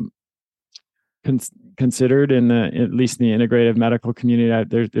considered at least in the integrative medical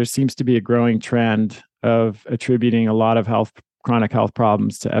community. There seems to be a growing trend of attributing a lot of chronic health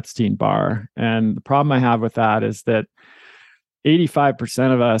problems to Epstein-Barr. And the problem I have with that is that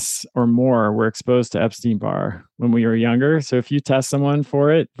 85% of us or more were exposed to Epstein-Barr when we were younger. So if you test someone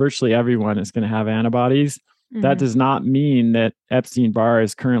for it, virtually everyone is going to have antibodies. Mm-hmm. That does not mean that Epstein-Barr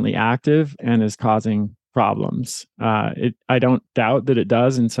is currently active and is causing problems. I don't doubt that it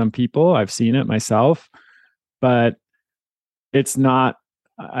does in some people. I've seen it myself, but it's not.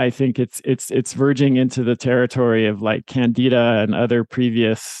 I think it's verging into the territory of like Candida and other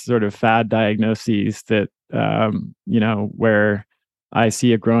previous sort of fad diagnoses that where I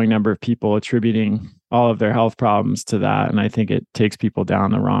see a growing number of people attributing all of their health problems to that, and I think it takes people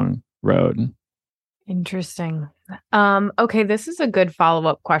down the wrong road. Interesting. Okay, this is a good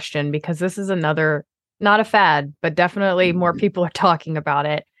follow-up question, because this is another, not a fad, but definitely more people are talking about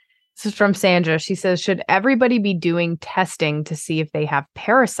it. This is from Sandra. She says, should everybody be doing testing to see if they have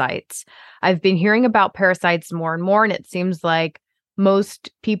parasites? I've been hearing about parasites more and more, and it seems like most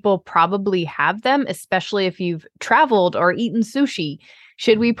people probably have them, especially if you've traveled or eaten sushi.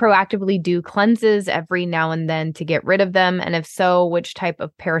 Should we proactively do cleanses every now and then to get rid of them? And if so, which type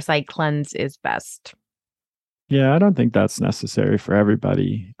of parasite cleanse is best? Yeah, I don't think that's necessary for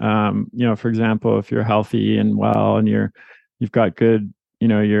everybody. For example, if you're healthy and well and you've got good,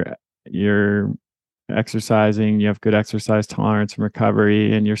 you're exercising, you have good exercise tolerance and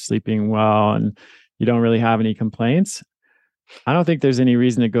recovery, and you're sleeping well and you don't really have any complaints, I don't think there's any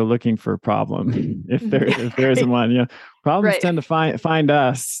reason to go looking for a problem if there isn't one. Problems tend to find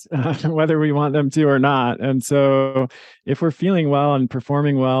us, whether we want them to or not. And so, if we're feeling well and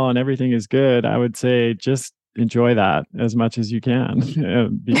performing well and everything is good, I would say just enjoy that as much as you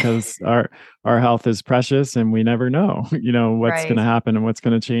can, because our health is precious, and we never know, what's going to happen and what's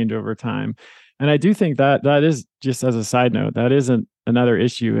going to change over time. And I do think that is, just as a side note, that isn't another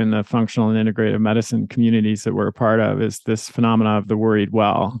issue in the functional and integrative medicine communities that we're a part of, is this phenomena of the worried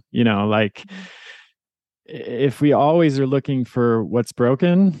well. Like, if we always are looking for what's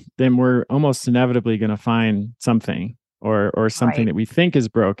broken, then we're almost inevitably going to find something or something that we think is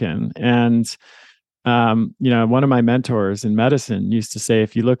broken. And one of my mentors in medicine used to say,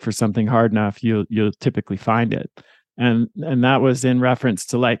 if you look for something hard enough, you'll typically find it. And that was in reference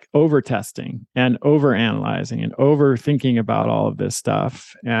to like over testing and over analyzing and overthinking about all of this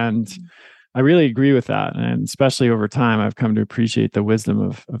stuff. And I really agree with that. And especially over time, I've come to appreciate the wisdom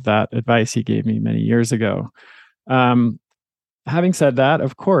of that advice he gave me many years ago. Having said that,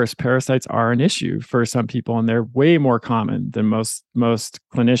 of course, parasites are an issue for some people, and they're way more common than most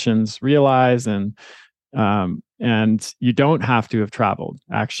clinicians realize. And you don't have to have traveled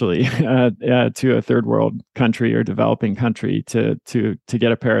actually to a third world country or developing country to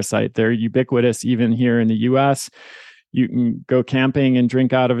get a parasite. They're ubiquitous even here in the US. You can go camping and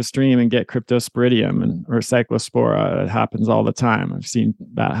drink out of a stream and get Cryptosporidium or Cyclospora. It happens all the time. I've seen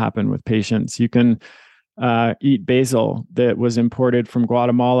that happen with patients. You can eat basil that was imported from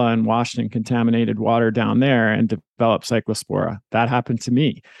Guatemala and washed in contaminated water down there and develop Cyclospora. That happened to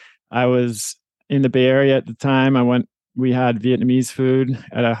me. I was in the Bay Area at the time. We had Vietnamese food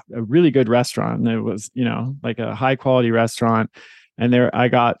at a really good restaurant. And it was, like a high quality restaurant. And there I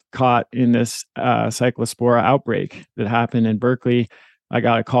got caught in this Cyclospora outbreak that happened in Berkeley. I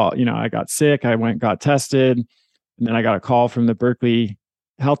got a call, I got sick. I got tested. And then I got a call from the Berkeley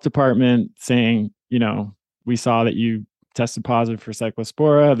Health Department saying, we saw that you tested positive for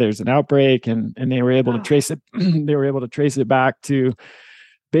Cyclospora. There's an outbreak. And they were able to trace it. They were able to trace it back to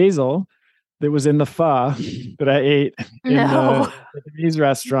basil that was in the pho that I ate in the Vietnamese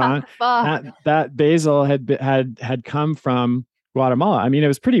restaurant. That basil had come from Guatemala. I mean, it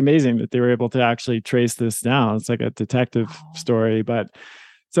was pretty amazing that they were able to actually trace this down. It's like a detective story. But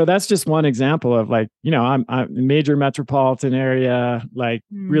so that's just one example of like, I'm a major metropolitan area, like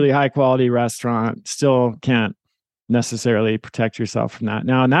really high quality restaurant, still can't necessarily protect yourself from that.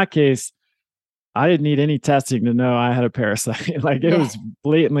 Now, in that case, I didn't need any testing to know I had a parasite. Like it was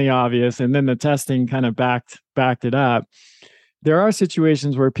blatantly obvious. And then the testing kind of backed it up. There are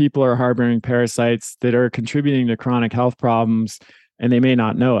situations where people are harboring parasites that are contributing to chronic health problems, and they may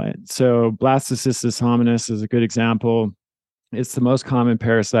not know it. So Blastocystis hominis is a good example. It's the most common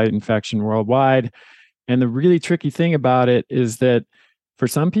parasite infection worldwide. And the really tricky thing about it is that for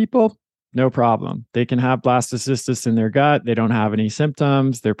some people, no problem. They can have blastocystis in their gut. They don't have any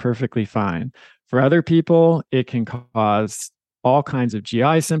symptoms. They're perfectly fine. For other people, it can cause all kinds of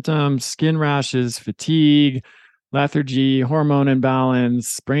GI symptoms, skin rashes, fatigue, lethargy, hormone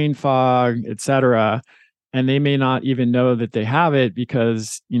imbalance, brain fog, etc. And they may not even know that they have it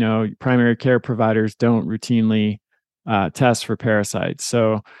because, primary care providers don't routinely test for parasites.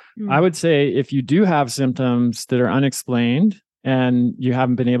 So I would say if you do have symptoms that are unexplained and you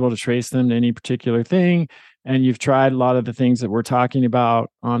haven't been able to trace them to any particular thing, and you've tried a lot of the things that we're talking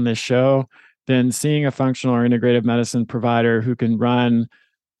about on this show, then seeing a functional or integrative medicine provider who can run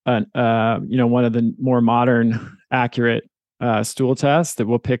one of the more modern, accurate stool tests that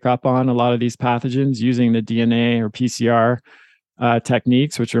will pick up on a lot of these pathogens using the DNA or PCR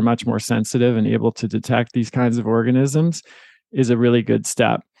techniques, which are much more sensitive and able to detect these kinds of organisms, is a really good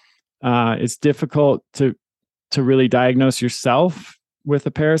step. It's difficult to really diagnose yourself with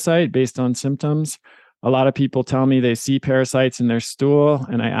a parasite based on symptoms. A lot of people tell me they see parasites in their stool,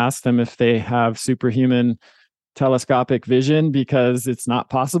 and I ask them if they have superhuman telescopic vision because it's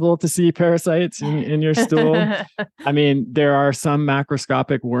not possible to see parasites in your stool. I mean, there are some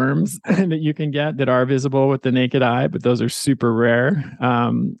macroscopic worms that you can get that are visible with the naked eye, but those are super rare.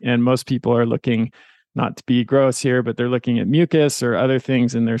 And most people are looking, not to be gross here, but they're looking at mucus or other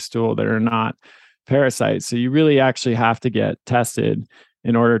things in their stool that are not parasites. So you really actually have to get tested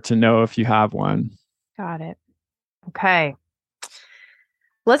in order to know if you have one. Got it. Okay.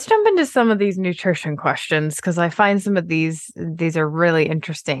 Let's jump into some of these nutrition questions because I find some of these are really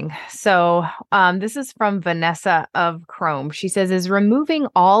interesting. So, this is from Vanessa of Chrome. She says, "Is removing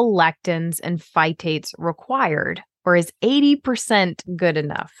all lectins and phytates required, or is 80% good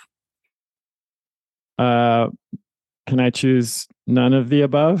enough?" Can I choose none of the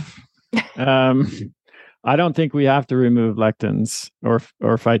above? I don't think we have to remove lectins or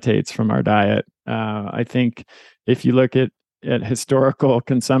phytates from our diet. I think if you look at historical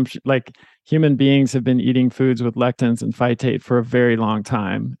consumption, like human beings have been eating foods with lectins and phytate for a very long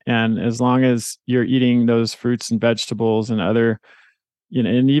time. And as long as you're eating those fruits and vegetables and other,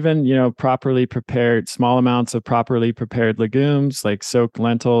 and even, properly prepared, small amounts of properly prepared legumes like soaked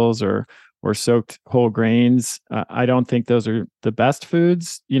lentils or soaked whole grains. I don't think those are the best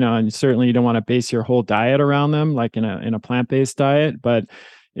foods, and certainly you don't want to base your whole diet around them, like in a plant-based diet. But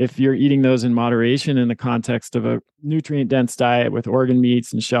if you're eating those in moderation in the context of a nutrient-dense diet with organ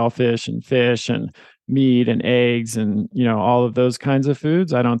meats and shellfish and fish and meat and eggs and all of those kinds of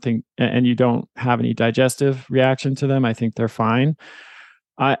foods, I don't think, and you don't have any digestive reaction to them, I think they're fine.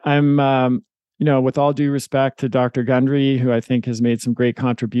 I'm with all due respect to Dr. Gundry, who I think has made some great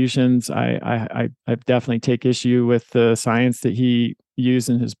contributions, I definitely take issue with the science that he used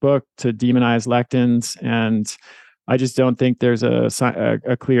in his book to demonize lectins, and I just don't think there's a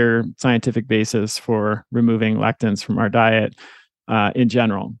clear scientific basis for removing lectins from our diet in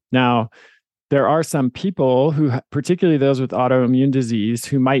general. Now, there are some people who, particularly those with autoimmune disease,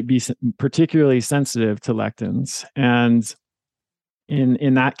 who might be particularly sensitive to lectins, and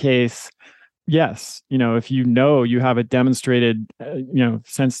in that case, yes, if you have a demonstrated,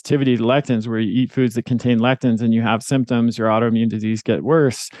 sensitivity to lectins, where you eat foods that contain lectins and you have symptoms, your autoimmune disease get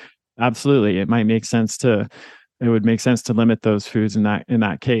worse. Absolutely, it would make sense to limit those foods in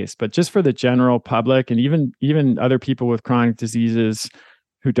that case. But just for the general public, and even other people with chronic diseases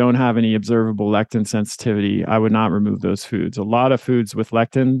who don't have any observable lectin sensitivity, I would not remove those foods. A lot of foods with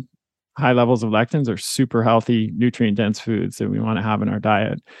high levels of lectins are super healthy, nutrient dense foods that we want to have in our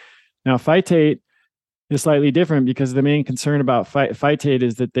diet. Now, phytate is slightly different because the main concern about phytate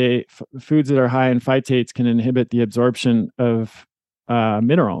is that foods that are high in phytates can inhibit the absorption of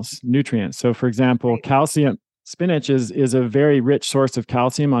minerals, nutrients. So, for example, calcium. Spinach is a very rich source of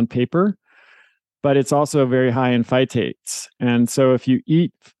calcium on paper, but it's also very high in phytates. And so, if you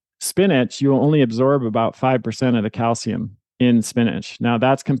eat spinach, you will only absorb about 5% of the calcium in spinach. Now,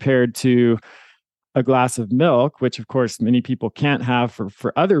 that's compared to a glass of milk, which of course many people can't have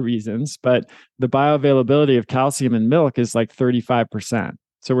for other reasons, but the bioavailability of calcium in milk is like 35%.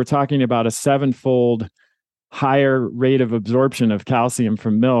 So we're talking about a 7-fold higher rate of absorption of calcium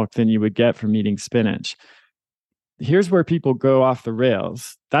from milk than you would get from eating spinach. Here's where people go off the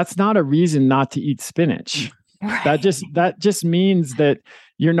rails. That's not a reason not to eat spinach. Right. That just means that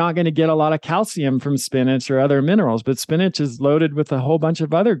you're not going to get a lot of calcium from spinach or other minerals, but spinach is loaded with a whole bunch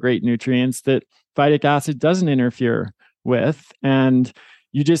of other great nutrients that phytic acid doesn't interfere with. And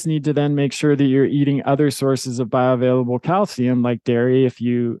you just need to then make sure that you're eating other sources of bioavailable calcium, like dairy, if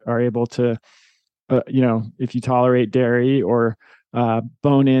you are able to, if you tolerate dairy, or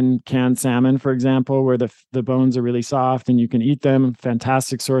bone-in canned salmon, for example, where the bones are really soft and you can eat them.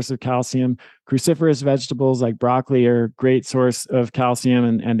 Fantastic source of calcium. Cruciferous vegetables like broccoli are a great source of calcium,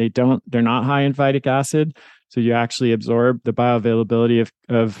 and they're not high in phytic acid. So you actually absorb the bioavailability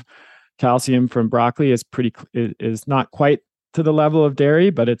of calcium from broccoli is not quite to the level of dairy,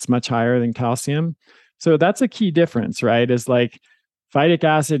 but it's much higher than calcium. So that's a key difference, right? Is like phytic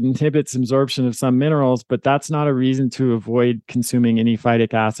acid inhibits absorption of some minerals, but that's not a reason to avoid consuming any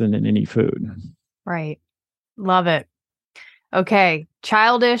phytic acid in any food. Right. Love it. Okay.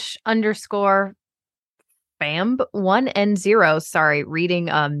 Childish _ Famb1N0. Sorry,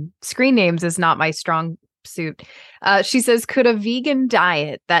 reading screen names is not my strong suit. She says, could a vegan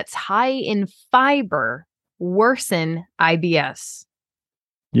diet that's high in fiber worsen IBS?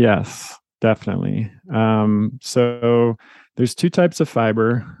 Yes, definitely. So there's two types of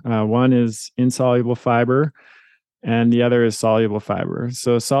fiber. One is insoluble fiber, and the other is soluble fiber.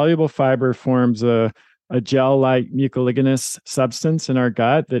 So soluble fiber forms a gel-like mucilaginous substance in our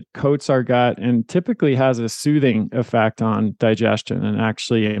gut that coats our gut and typically has a soothing effect on digestion, and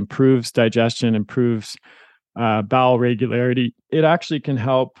actually improves digestion, improves bowel regularity. It actually can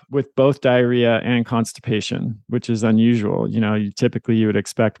help with both diarrhea and constipation, which is unusual. Typically you would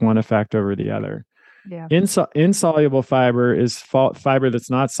expect one effect over the other. Yeah. Insoluble fiber is fiber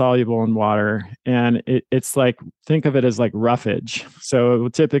that's not soluble in water, and it's like, think of it as like roughage. So it will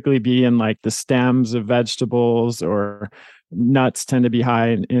typically be in like the stems of vegetables, or nuts tend to be high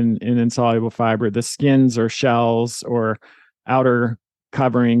in insoluble fiber. The skins or shells or outer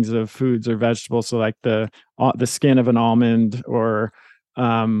coverings of foods or vegetables. So like the skin of an almond or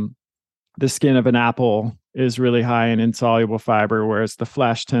the skin of an apple is really high in insoluble fiber, whereas the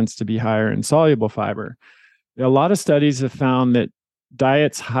flesh tends to be higher in soluble fiber. A lot of studies have found that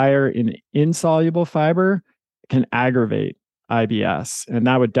diets higher in insoluble fiber can aggravate IBS. And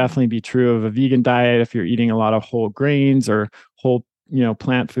that would definitely be true of a vegan diet if you're eating a lot of whole grains or whole,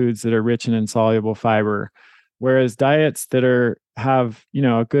 plant foods that are rich in insoluble fiber. Whereas diets that have,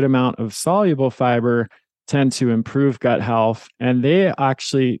 a good amount of soluble fiber tend to improve gut health. And they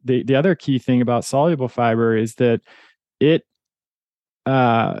actually, the other key thing about soluble fiber is that it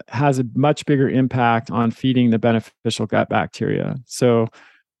has a much bigger impact on feeding the beneficial gut bacteria. So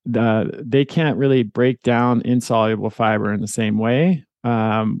they can't really break down insoluble fiber in the same way,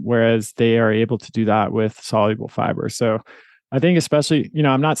 whereas they are able to do that with soluble fiber. So I think especially,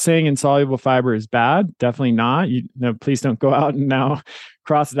 I'm not saying insoluble fiber is bad, definitely not. Please don't go out and now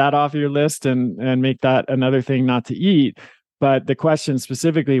cross that off your list and make that another thing not to eat. But the question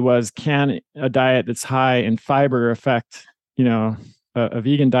specifically was, can a diet that's high in fiber affect, a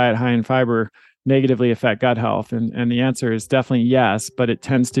vegan diet high in fiber negatively affect gut health? And the answer is definitely yes, but it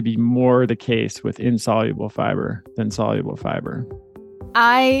tends to be more the case with insoluble fiber than soluble fiber.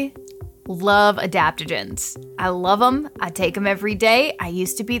 I love adaptogens. I love them. I take them every day. I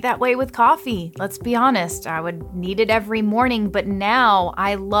used to be that way with coffee. Let's be honest. I would need it every morning, but now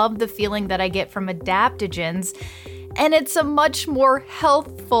I love the feeling that I get from adaptogens. And it's a much more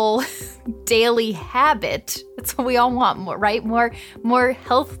healthful daily habit. That's what we all want, right? More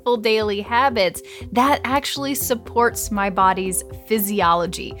healthful daily habits that actually supports my body's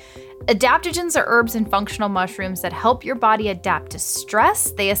physiology. Adaptogens are herbs and functional mushrooms that help your body adapt to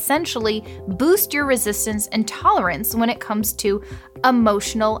stress. They essentially boost your resistance and tolerance when it comes to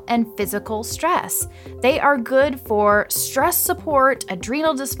emotional and physical stress. They are good for stress support,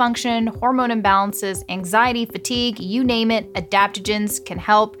 adrenal dysfunction, hormone imbalances, anxiety, fatigue, you name it, adaptogens can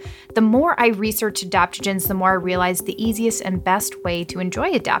help. The more I research adaptogens, the more I realize the easiest and best way to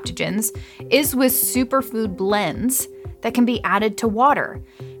enjoy adaptogens is with superfood blends that can be added to water.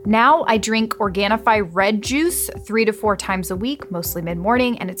 Now I drink Organifi Red Juice 3 to 4 times a week, mostly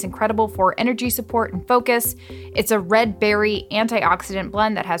mid-morning, and it's incredible for energy support and focus. It's a red berry antioxidant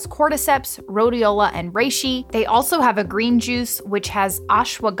blend that has cordyceps, rhodiola, and reishi. They also have a green juice, which has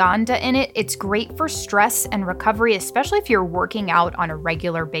ashwagandha in it. It's great for stress and recovery, especially if you're working out on a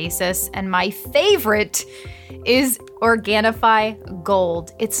regular basis. And my favorite is Organifi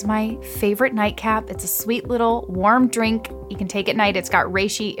Gold. It's my favorite nightcap. It's a sweet little warm drink you can take at night. It's got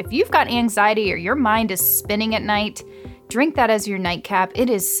reishi. If you've got anxiety or your mind is spinning at night, drink that as your nightcap. It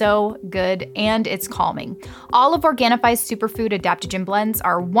is so good and it's calming. All of Organifi's superfood adaptogen blends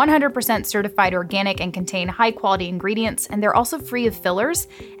are 100% certified organic and contain high quality ingredients, and they're also free of fillers,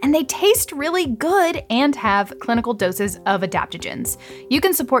 and they taste really good and have clinical doses of adaptogens. You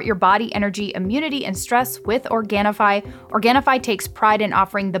can support your body, energy, immunity, and stress with Organifi. Organifi takes pride in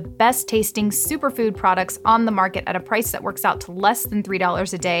offering the best tasting superfood products on the market at a price that works out to less than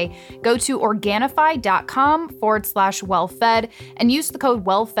 $3 a day. Go to Organifi.com/wellfed and use the code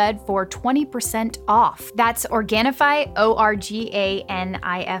WELLFED for 20% off. That's Organifi,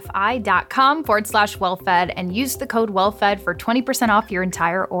 ORGANIFI.com/wellfed and use the code WELLFED for 20% off your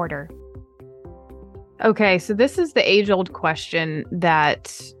entire order. Okay, so this is the age-old question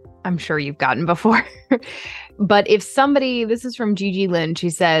that I'm sure you've gotten before. But if somebody, this is from Gigi Lynn,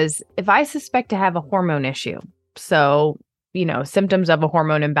 she says, if I suspect to have a hormone issue, so, symptoms of a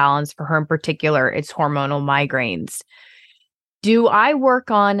hormone imbalance, for her in particular, it's hormonal migraines. Do I work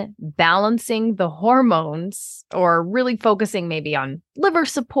on balancing the hormones or really focusing maybe on liver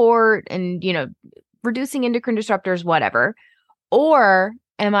support and, reducing endocrine disruptors, whatever? Or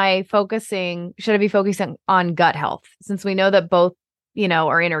should I be focusing on gut health? Since we know that both,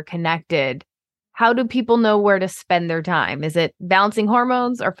 are interconnected, how do people know where to spend their time? Is it balancing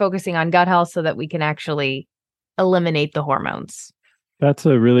hormones or focusing on gut health so that we can actually eliminate the hormones? That's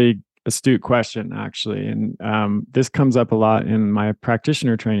a really astute question, actually. And this comes up a lot in my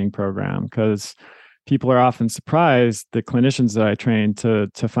practitioner training program because people are often surprised, the clinicians that I train, to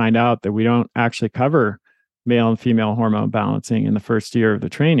find out that we don't actually cover male and female hormone balancing in the first year of the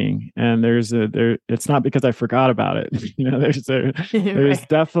training. And it's not because I forgot about it. There's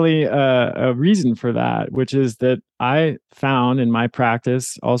definitely a reason for that, which is that I found in my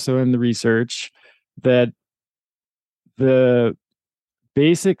practice, also in the research, that the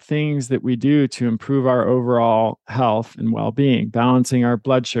basic things that we do to improve our overall health and well-being, balancing our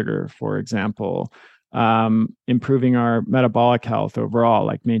blood sugar, for example, improving our metabolic health overall,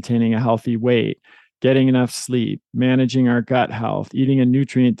 like maintaining a healthy weight, getting enough sleep, managing our gut health, eating a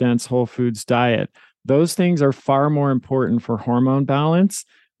nutrient dense whole foods diet. Those things are far more important for hormone balance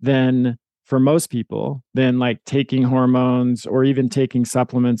than for most people than like taking hormones or even taking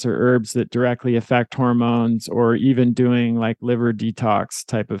supplements or herbs that directly affect hormones or even doing like liver detox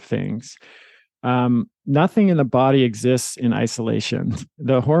type of things. Nothing in the body exists in isolation.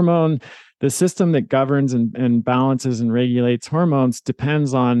 The system that governs and balances and regulates hormones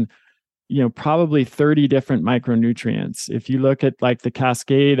depends on, probably 30 different micronutrients. If you look at like the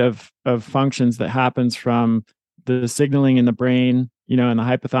cascade of functions that happens from the signaling in the brain, in the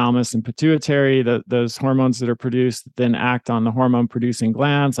hypothalamus and pituitary, those hormones that are produced then act on the hormone producing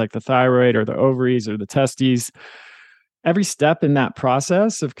glands like the thyroid or the ovaries or the testes. Every step in that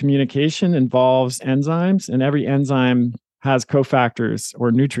process of communication involves enzymes, and every enzyme has cofactors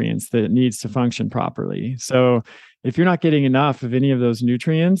or nutrients that it needs to function properly. So if you're not getting enough of any of those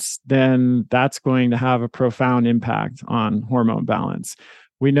nutrients, then that's going to have a profound impact on hormone balance.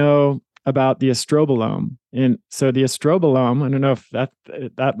 We know about the estrobolome. And so the estrobolome, I don't know if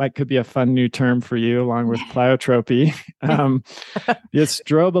that could be a fun new term for you along with pleiotropy. The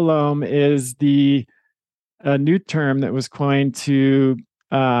estrobolome is a new term that was coined to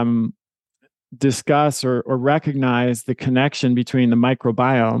discuss or recognize the connection between the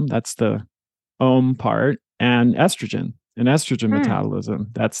microbiome, that's the OM part, and estrogen metabolism,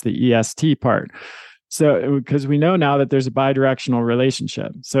 that's the EST part. So, because we know now that there's a bidirectional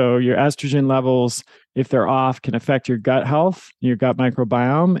relationship. So your estrogen levels, if they're off, can affect your gut health, your gut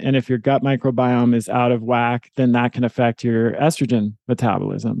microbiome. And if your gut microbiome is out of whack, then that can affect your estrogen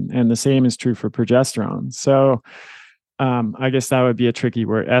metabolism. And the same is true for progesterone. So I guess that would be a tricky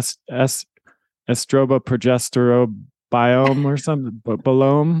word, estroprogesterone or something, but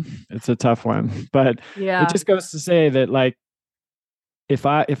Balome, it's a tough one. But it just goes to say that, like, if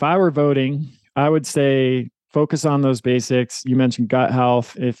I were voting, I would say focus on those basics. You mentioned gut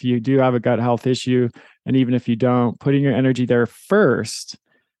health. If you do have a gut health issue, and even if you don't, putting your energy there first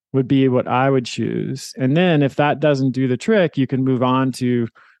would be what I would choose. And then if that doesn't do the trick, you can move on to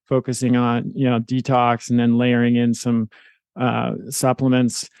focusing on, detox, and then layering in some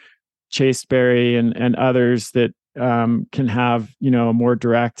supplements, chasteberry and others that can have, a more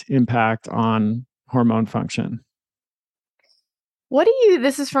direct impact on hormone function.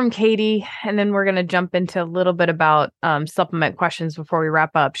 This is from Katie, and then we're going to jump into a little bit about supplement questions before we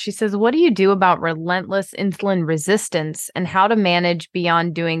wrap up. She says, what do you do about relentless insulin resistance and how to manage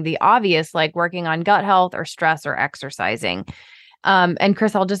beyond doing the obvious, like working on gut health or stress or exercising? And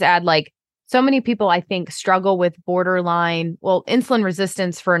Chris, I'll just add, like, so many people, I think, struggle with insulin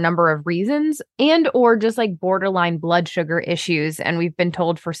resistance for a number of reasons, and or just like borderline blood sugar issues. And we've been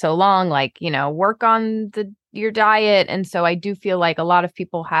told for so long, like, work on your diet. And so I do feel like a lot of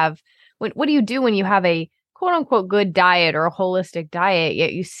people have, what do you do when you have a quote unquote good diet or a holistic diet,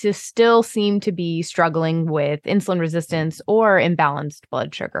 yet you still seem to be struggling with insulin resistance or imbalanced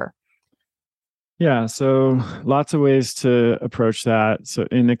blood sugar? Yeah, so lots of ways to approach that. So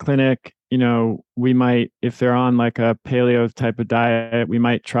in the clinic, we might, if they're on like a paleo type of diet, we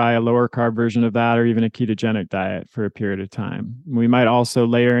might try a lower carb version of that, or even a ketogenic diet for a period of time. We might also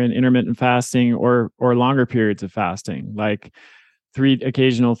layer in intermittent fasting or longer periods of fasting, like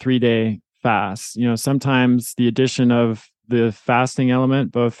occasional 3-day fasts. Sometimes the addition of the fasting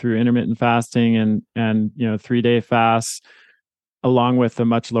element, both through intermittent fasting and 3-day fasts, along with a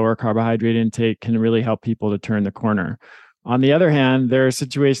much lower carbohydrate intake, can really help people to turn the corner. On the other hand, there are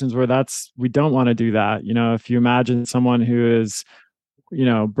situations where we don't want to do that. If you imagine someone who is,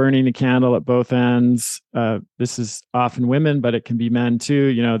 burning the candle at both ends, this is often women, but it can be men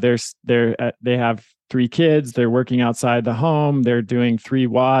too. They have 3 kids, they're working outside the home, they're doing 3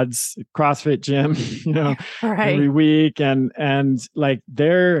 WODs, CrossFit gym, right, every week. And like,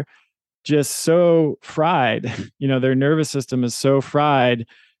 they're just so fried, their nervous system is so fried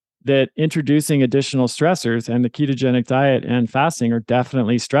that introducing additional stressors, and the ketogenic diet and fasting are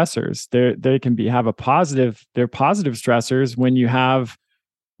definitely stressors. They can they're positive stressors when you have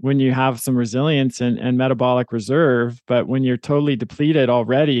some resilience and metabolic reserve. But when you're totally depleted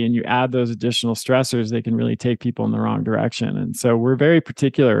already and you add those additional stressors, they can really take people in the wrong direction. And so we're very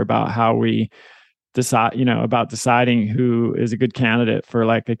particular about how we decide, about deciding who is a good candidate for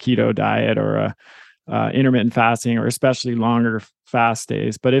like a keto diet or a intermittent fasting, or especially longer fast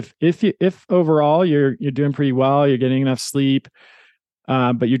days. But if overall you're doing pretty well, you're getting enough sleep,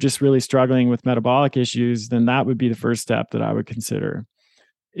 but you're just really struggling with metabolic issues, then that would be the first step that I would consider.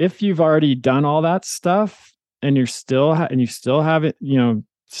 If you've already done all that stuff and you still have it,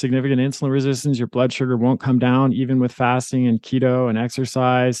 significant insulin resistance, your blood sugar won't come down even with fasting and keto and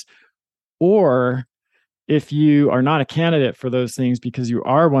exercise, or if you are not a candidate for those things because you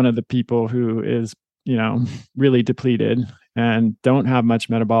are one of the people who is, really depleted and don't have much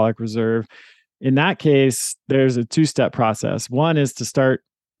metabolic reserve, in that case, there's a two-step process. One is to start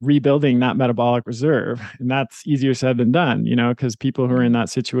rebuilding that metabolic reserve. And that's easier said than done, because people who are in that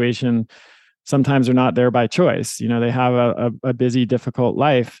situation sometimes are not there by choice. They have a busy, difficult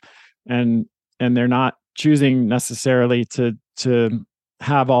life, and they're not choosing necessarily to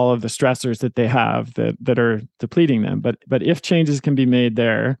have all of the stressors that they have that are depleting them. But if changes can be made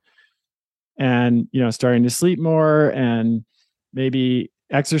there, and starting to sleep more and maybe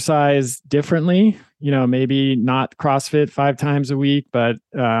exercise differently, maybe not CrossFit 5 times a week, but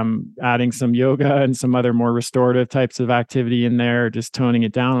adding some yoga and some other more restorative types of activity in there, just toning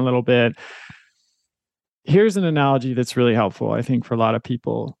it down a little bit. Here's an analogy that's really helpful, I think, for a lot of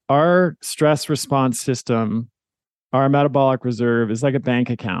people. Our stress response system, our metabolic reserve, is like a bank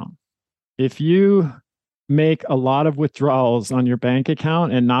account. If you make a lot of withdrawals on your bank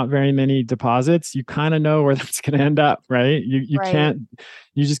account and not very many deposits, you kind of know where that's going to end up, right? You Right.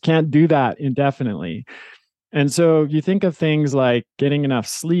 you just can't do that indefinitely. And so you think of things like getting enough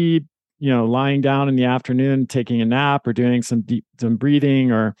sleep, lying down in the afternoon, taking a nap, or doing some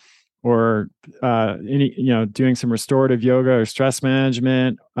breathing, or doing some restorative yoga or stress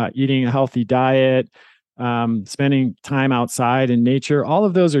management, eating a healthy diet, spending time outside in nature. All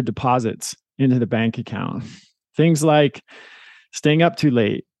of those are deposits into the bank account. Things like staying up too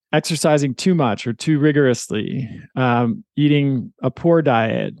late, exercising too much or too rigorously, eating a poor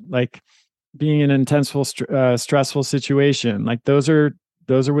diet, like being in an intense, stressful situation, like those are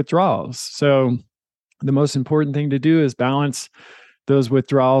withdrawals. So the most important thing to do is balance those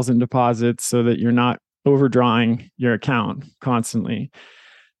withdrawals and deposits so that you're not overdrawing your account constantly.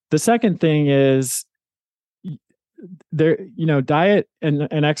 The second thing is diet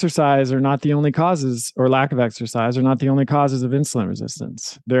and exercise are not the only causes, or lack of exercise are not the only causes of insulin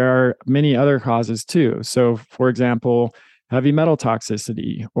resistance. There are many other causes too. So, for example, heavy metal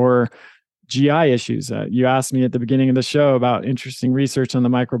toxicity or GI issues. You asked me at the beginning of the show about interesting research on the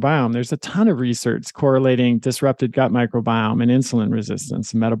microbiome. There's a ton of research correlating disrupted gut microbiome and insulin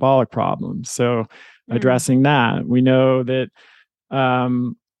resistance and metabolic problems. So, addressing that, we know that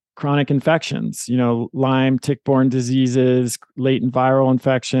chronic infections, Lyme, tick-borne diseases, latent viral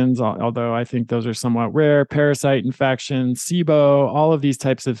infections, although I think those are somewhat rare, parasite infections, SIBO, all of these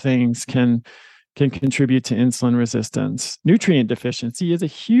types of things can contribute to insulin resistance. Nutrient deficiency is a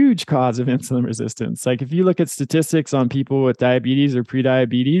huge cause of insulin resistance. Like if you look at statistics on people with diabetes or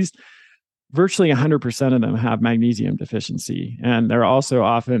prediabetes, virtually 100% of them have magnesium deficiency. And they're also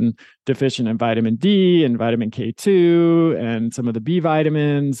often deficient in vitamin D and vitamin K2 and some of the B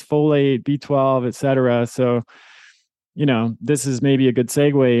vitamins, folate, B12, et cetera. So, this is maybe a good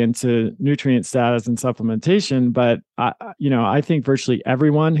segue into nutrient status and supplementation. But, I think virtually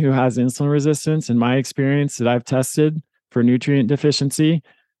everyone who has insulin resistance, in my experience that I've tested for nutrient deficiency,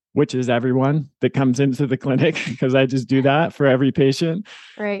 which is everyone that comes into the clinic, because I just do that for every patient.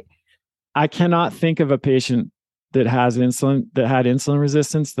 Right. I cannot think of a patient that had insulin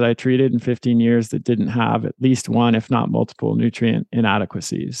resistance that I treated in 15 years that didn't have at least one, if not multiple, nutrient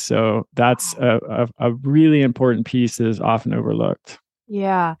inadequacies. So that's a really important piece that is often overlooked.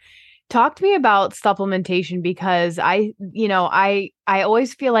 Yeah. Talk to me about supplementation, because I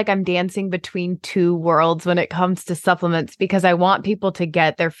always feel like I'm dancing between two worlds when it comes to supplements, because I want people to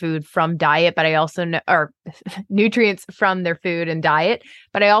get their food from diet, but I also know, or nutrients from their food and diet,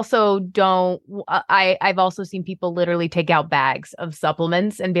 but I also don't, I've also seen people literally take out bags of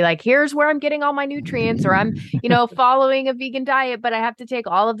supplements and be like, here's where I'm getting all my nutrients, or I'm, following a vegan diet, but I have to take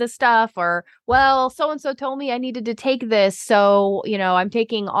all of this stuff, or, well, so-and-so told me I needed to take this. So, I'm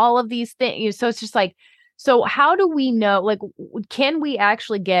taking all of these things. So it's just like, so how do we know, like, can we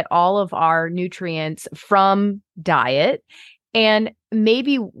actually get all of our nutrients from diet? And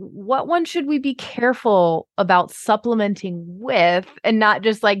maybe what one should we be careful about supplementing with, and not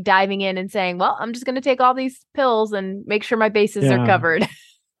just like diving in and saying, well, I'm just going to take all these pills and make sure my bases are covered.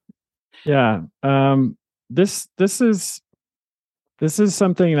 Yeah. This is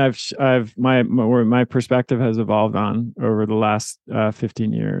something my perspective has evolved on over the last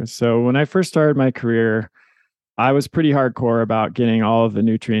 15 years. So when I first started my career, I was pretty hardcore about getting all of the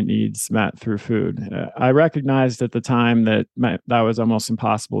nutrient needs met through food. I recognized at the time that that was almost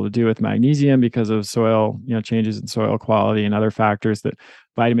impossible to do with magnesium because of soil, changes in soil quality and other factors. That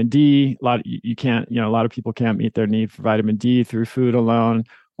vitamin D, a lot of people can't meet their need for vitamin D through food alone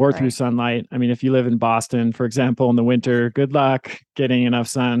or through sunlight. I mean, if you live in Boston, for example, in the winter, good luck getting enough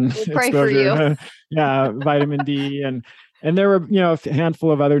sun exposure. Yeah, vitamin D. And And there were, a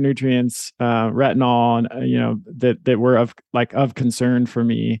handful of other nutrients, retinol, and that were of concern for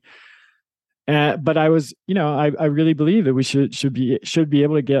me. But I was, I really believe that we should be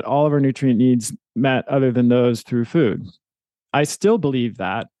able to get all of our nutrient needs met other than those through food. I still believe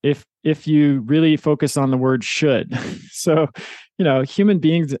that if you really focus on the word should. So, human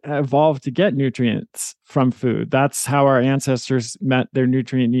beings evolved to get nutrients from food. That's how our ancestors met their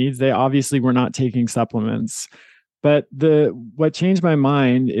nutrient needs. They obviously were not taking supplements. But what changed my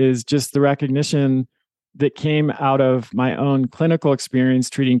mind is just the recognition that came out of my own clinical experience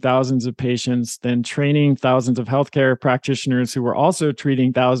treating thousands of patients, then training thousands of healthcare practitioners who were also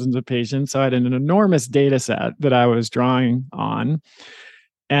treating thousands of patients. So I had an enormous data set that I was drawing on.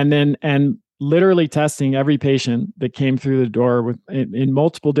 And literally testing every patient that came through the door in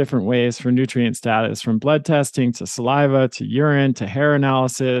multiple different ways for nutrient status, from blood testing to saliva to urine to hair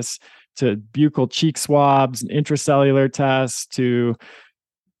analysis to buccal cheek swabs and intracellular tests to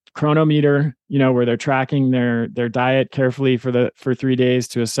chronometer, where they're tracking their diet carefully for 3 days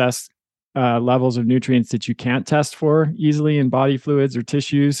to assess levels of nutrients that you can't test for easily in body fluids or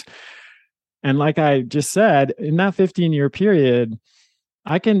tissues. And like I just said, in that 15-year period,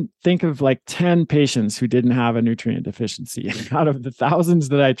 I can think of like 10 patients who didn't have a nutrient deficiency out of the thousands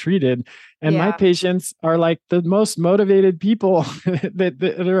that I treated. And my patients are like the most motivated people that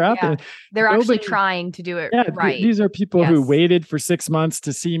are out there. They're actually trying to do it right. These are people who waited for 6 months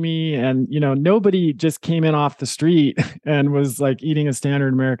to see me. And, nobody just came in off the street and was like eating a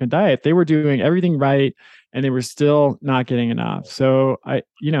standard American diet. They were doing everything right and they were still not getting enough. So I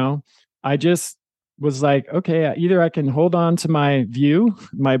just was like, okay, either I can hold on to my view,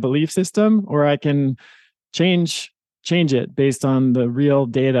 my belief system, or I can change it based on the real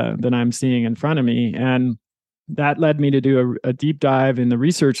data that I'm seeing in front of me. And that led me to do a deep dive in the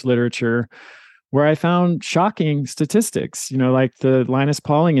research literature where I found shocking statistics. Like the Linus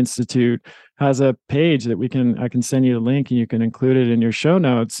Pauling Institute has a page that I can send you the link and you can include it in your show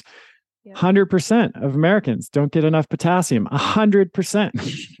notes. 100% of Americans don't get enough potassium. 100%,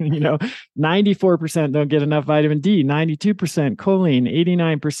 94% don't get enough vitamin D, 92% choline,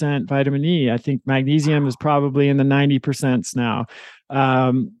 89% vitamin E. I think magnesium is probably in the 90% now.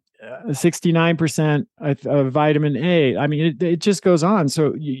 69% of vitamin A. I mean, it just goes on.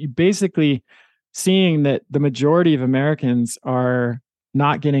 So you basically seeing that the majority of Americans are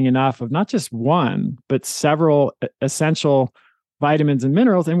not getting enough of not just one, but several essential vitamins and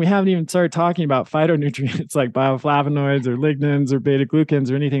minerals. And we haven't even started talking about phytonutrients like bioflavonoids or lignans or beta glucans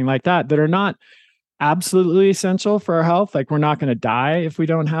or anything like that are not absolutely essential for our health. Like we're not going to die if we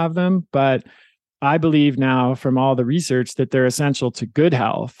don't have them. But I believe now from all the research that they're essential to good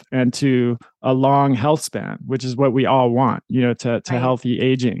health and to a long health span, which is what we all want, to healthy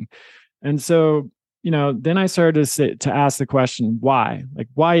aging. And so, then I started to ask the question, why? Like,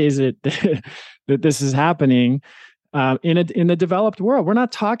 why is it that this is happening? In the developed world? We're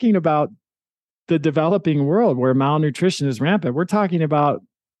not talking about the developing world where malnutrition is rampant. We're talking about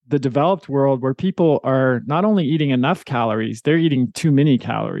the developed world where people are not only eating enough calories, they're eating too many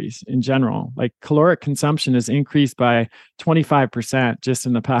calories in general. Like caloric consumption has increased by 25% just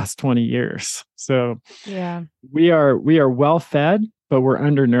in the past 20 years. So we are well fed, but we're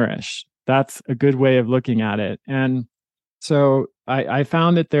undernourished. That's a good way of looking at it. And so I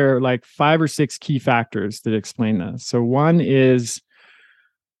found that there are like 5 or 6 key factors that explain this. So one is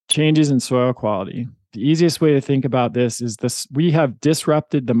changes in soil quality. The easiest way to think about this is we have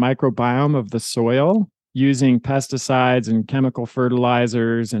disrupted the microbiome of the soil using pesticides and chemical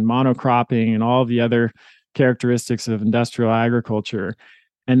fertilizers and monocropping and all the other characteristics of industrial agriculture.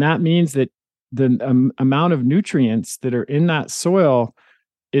 And that means that the amount of nutrients that are in that soil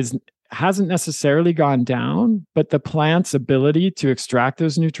hasn't necessarily gone down, but the plant's ability to extract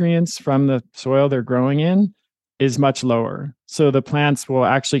those nutrients from the soil they're growing in is much lower. So the plants will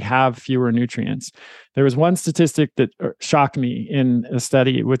actually have fewer nutrients. There was one statistic that shocked me in a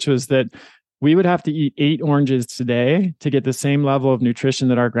study, which was that we would have to eat 8 oranges today to get the same level of nutrition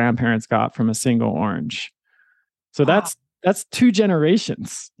that our grandparents got from a single orange. So that's 2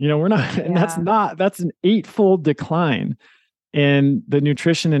 generations. We're not, and that's an 8-fold decline in the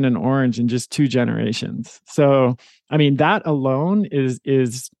nutrition in an orange in just 2 generations. So, I mean, that alone is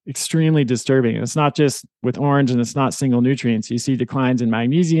extremely disturbing. It's not just with orange and it's not single nutrients. You see declines in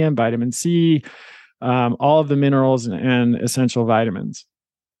magnesium, vitamin C, all of the minerals and essential vitamins.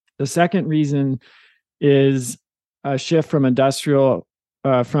 The second reason is a shift from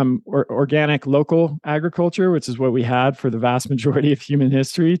organic local agriculture, which is what we had for the vast majority of human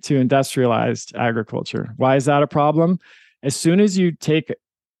history, to industrialized agriculture. Why is that a problem? As soon as you take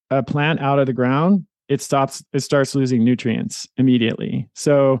a plant out of the ground, it starts losing nutrients immediately.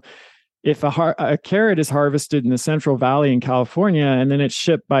 So if a carrot is harvested in the Central Valley in California and then it's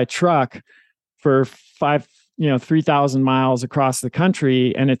shipped by truck for 3,000 miles across the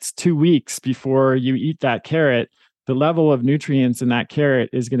country, and it's 2 weeks before you eat that carrot, the level of nutrients in that carrot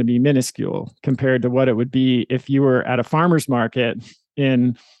is going to be minuscule compared to what it would be if you were at a farmer's market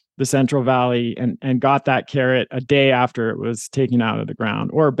in the Central Valley and got that carrot a day after it was taken out of the ground.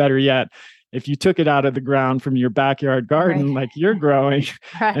 Or better yet, if you took it out of the ground from your backyard garden, like you're growing,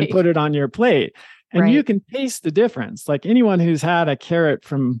 and put it on your plate. And you can taste the difference. Like anyone who's had a carrot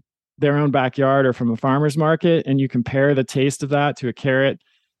from their own backyard or from a farmer's market, and you compare the taste of that to a carrot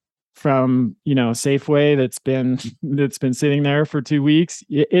from, Safeway that's been sitting there for 2 weeks,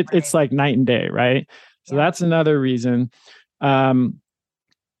 it's like night and day, right? So that's another reason.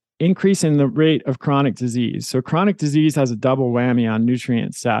 Increase in the rate of chronic disease. So chronic disease has a double whammy on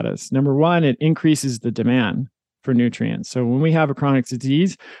nutrient status. Number one, it increases the demand for nutrients. So when we have a chronic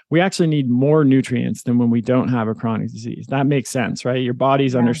disease, we actually need more nutrients than when we don't have a chronic disease. That makes sense, right? Your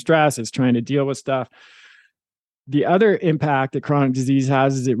body's under stress, it's trying to deal with stuff. The other impact that chronic disease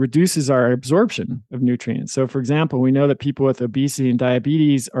has is it reduces our absorption of nutrients. So for example, we know that people with obesity and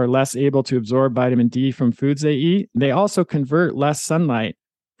diabetes are less able to absorb vitamin D from foods they eat. They also convert less sunlight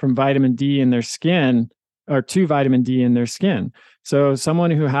from vitamin D in their skin or to vitamin D in their skin. So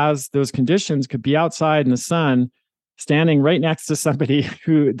someone who has those conditions could be outside in the sun, standing right next to somebody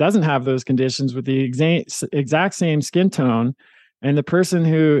who doesn't have those conditions with the exact same skin tone. And the person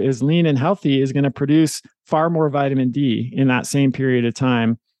who is lean and healthy is going to produce far more vitamin D in that same period of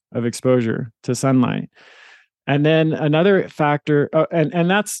time of exposure to sunlight. And then another factor,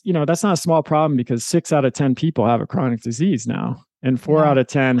 and that's not a small problem, because 6 out of 10 people have a chronic disease now, and 4 out of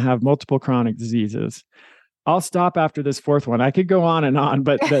 10 have multiple chronic diseases. I'll stop after this fourth one. I could go on and on,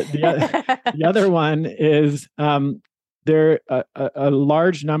 but the other one is there are a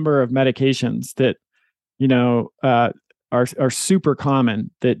large number of medications that are super common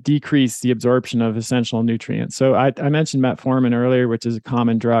that decrease the absorption of essential nutrients. So I mentioned metformin earlier, which is a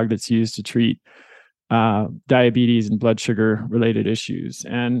common drug that's used to treat diabetes and blood sugar related issues.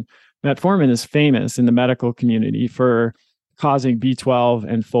 And metformin is famous in the medical community for causing B12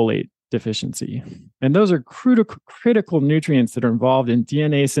 and folate deficiency. And those are critical nutrients that are involved in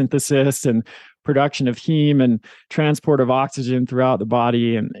DNA synthesis and production of heme and transport of oxygen throughout the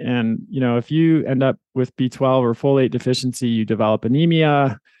body. And if you end up with B12 or folate deficiency, you develop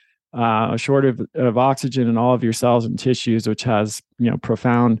anemia, a shortage of oxygen in all of your cells and tissues, which has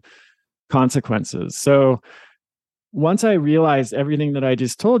profound consequences. So once I realized everything that I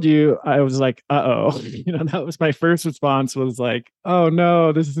just told you, I was like, uh-oh, that was my first response, was like, oh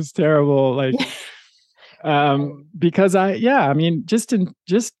no, this is terrible. Like, because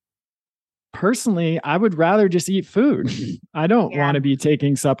just personally, I would rather just eat food. I don't want to be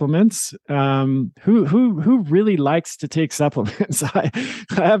taking supplements. Who really likes to take supplements? I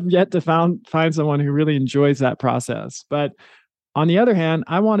have yet to find someone who really enjoys that process. But on the other hand,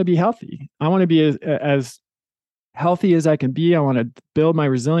 I want to be healthy. I want to be as healthy as I can be. I want to build my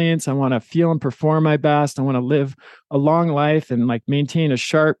resilience. I want to feel and perform my best. I want to live a long life and maintain a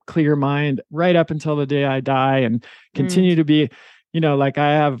sharp, clear mind right up until the day I die, and continue to be, I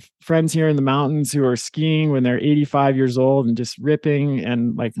have friends here in the mountains who are skiing when they're 85 years old and just ripping,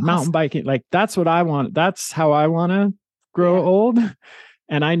 and mountain biking. That's what I want. That's how I want to grow old.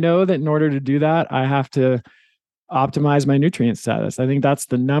 And I know that in order to do that, I have to optimize my nutrient status. I think that's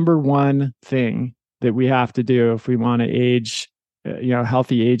the number one thing that we have to do if we want to age,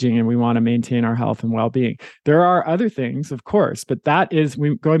 healthy aging, and we want to maintain our health and well-being. There are other things, of course, but that is,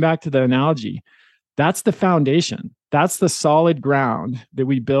 going back to the analogy, that's the foundation. That's the solid ground that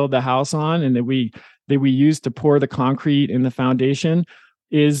we build the house on, and that we use to pour the concrete in the foundation,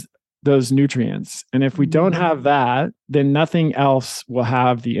 is those nutrients. And if we don't have that, then nothing else will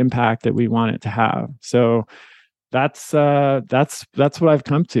have the impact that we want it to have. So that's what I've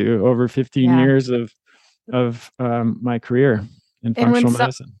come to over 15 years of my career in functional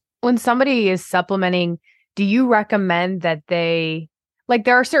medicine. When somebody is supplementing, do you recommend that they,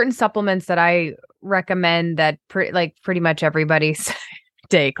 there are certain supplements that I recommend that pretty much everybody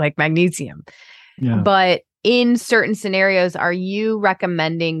take, like magnesium. Yeah. But in certain scenarios, are you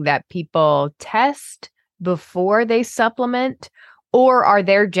recommending that people test before they supplement? Or are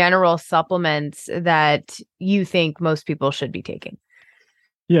there general supplements that you think most people should be taking?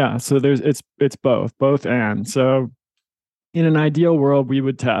 Yeah, so it's both and. So in an ideal world, we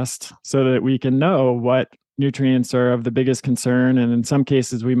would test so that we can know what nutrients are of the biggest concern, and in some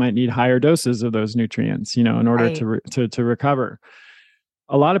cases, we might need higher doses of those nutrients, in order to recover.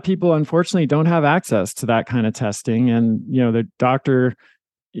 a lot of people unfortunately don't have access to that kind of testing. And, the doctor,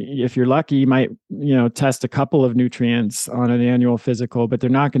 if you're lucky, might, test a couple of nutrients on an annual physical, but they're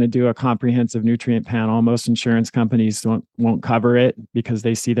not going to do a comprehensive nutrient panel. Most insurance companies won't cover it because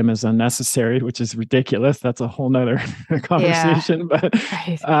they see them as unnecessary, which is ridiculous. That's a whole nother conversation. Yeah.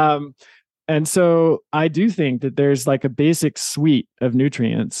 But, and so I do think that there's like a basic suite of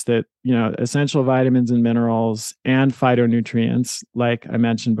nutrients that, essential vitamins and minerals and phytonutrients, like I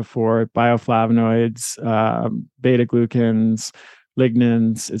mentioned before, bioflavonoids, beta glucans,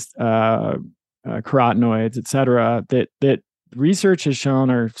 lignans, carotenoids, et cetera, that research has shown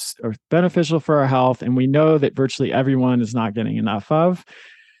are beneficial for our health. And we know that virtually everyone is not getting enough of.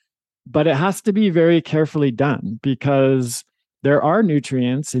 But it has to be very carefully done, because there are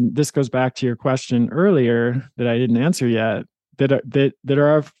nutrients, and this goes back to your question earlier that I didn't answer yet,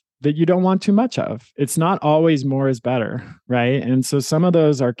 that you don't want too much of. It's not always more is better, right? And so some of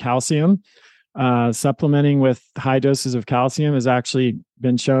those are calcium. Supplementing with high doses of calcium has actually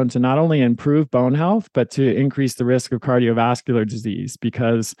been shown to not only improve bone health, but to increase the risk of cardiovascular disease,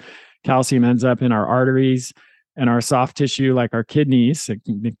 because calcium ends up in our arteries and our soft tissue, like our kidneys. It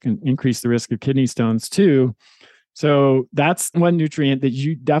can increase the risk of kidney stones too. So that's one nutrient that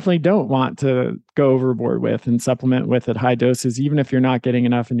you definitely don't want to go overboard with and supplement with at high doses, even if you're not getting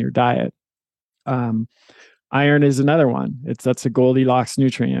enough in your diet. Iron is another one. That's a Goldilocks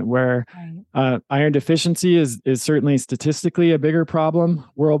nutrient, where iron deficiency is certainly statistically a bigger problem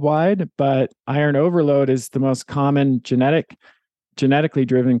worldwide, but iron overload is the most common genetically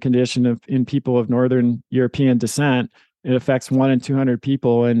driven condition in people of Northern European descent. It affects 1 in 200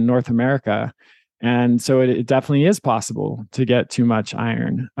 people in North America. And so it definitely is possible to get too much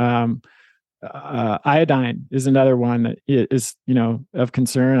iron. Iodine is another one that is, of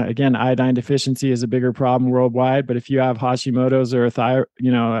concern. Again, iodine deficiency is a bigger problem worldwide, but if you have Hashimoto's or an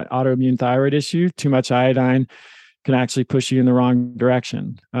autoimmune thyroid issue, too much iodine can actually push you in the wrong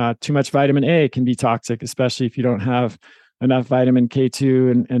direction. Too much vitamin A can be toxic, especially if you don't have enough vitamin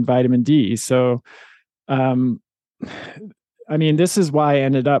K2 and vitamin D. So, this is why I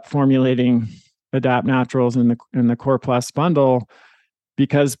ended up formulating Adapt Naturals in the Core Plus bundle,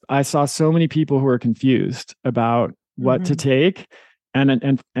 because I saw so many people who were confused about what to take,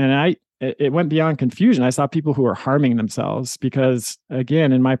 and it went beyond confusion. I saw people who were harming themselves, because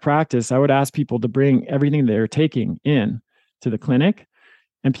again, in my practice, I would ask people to bring everything they're taking in to the clinic,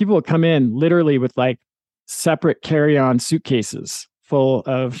 and people would come in literally with like separate carry-on suitcases full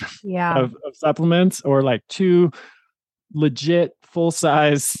of supplements, or like 2 legit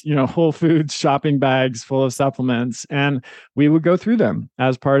full-size, Whole Foods shopping bags full of supplements. And we would go through them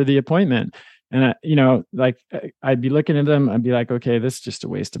as part of the appointment. And, I'd be looking at them. I'd be like, okay, this is just a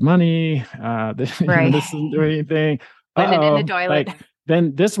waste of money. This isn't doing anything. Put it in the toilet.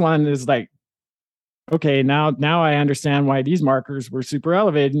 Then this one is like, okay, now I understand why these markers were super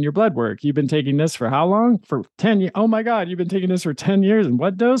elevated in your blood work. You've been taking this for how long? For 10 years. Oh my God, you've been taking this for 10 years. And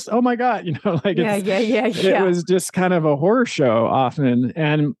what dose? Oh my God. It was just kind of a horror show often.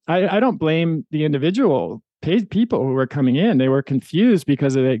 And I don't blame the individual people who were coming in. They were confused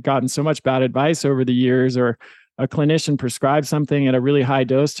because they had gotten so much bad advice over the years, or a clinician prescribed something at a really high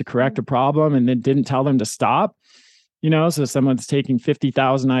dose to correct a problem and then didn't tell them to stop. So someone's taking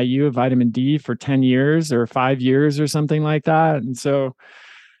 50,000 IU of vitamin D for 10 years or 5 years or something like that. And so,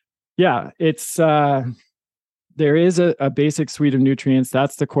 it's, there is a basic suite of nutrients.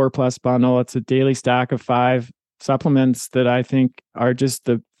 That's the Core Plus bundle. It's a daily stack of 5 supplements that I think are just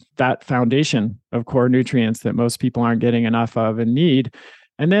that foundation of core nutrients that most people aren't getting enough of and need.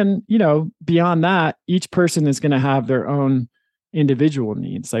 And then, beyond that, each person is going to have their own individual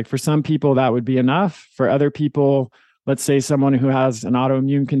needs. Like for some people that would be enough. For other people, let's say someone who has an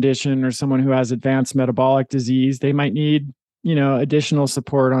autoimmune condition or someone who has advanced metabolic disease, they might need, additional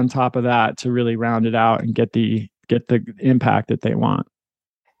support on top of that to really round it out and get the impact that they want.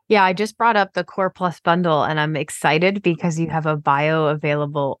 Yeah, I just brought up the Core Plus bundle, and I'm excited because you have a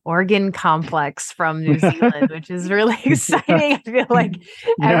bioavailable organ complex from New Zealand, which is really exciting. I feel like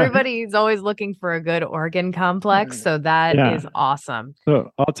everybody's always looking for a good organ complex. So that is awesome.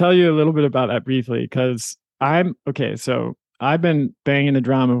 So I'll tell you a little bit about that briefly, because so I've been banging the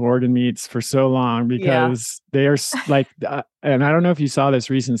drum of organ meats for so long, because they are like, and I don't know if you saw this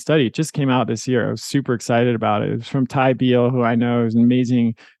recent study. It just came out this year. I was super excited about it. It was from Ty Beal, who I know is an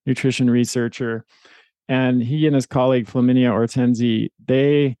amazing nutrition researcher. And he and his colleague, Flaminia Ortenzi,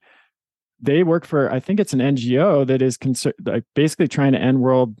 they work for, I think it's an NGO that is basically trying to end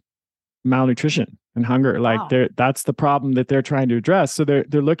world malnutrition and hunger. That's the problem that they're trying to address. So they're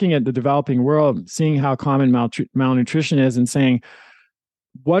looking at the developing world, seeing how common malnutrition is, and saying,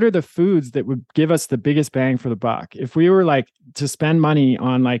 what are the foods that would give us the biggest bang for the buck? If we were like to spend money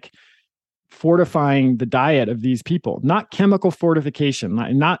on like fortifying the diet of these people, not chemical fortification,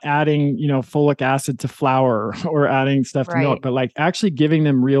 not adding, folic acid to flour or adding stuff to milk, but like actually giving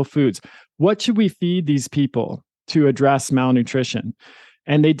them real foods. What should we feed these people to address malnutrition?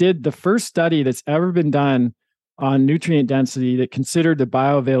 And they did the first study that's ever been done on nutrient density that considered the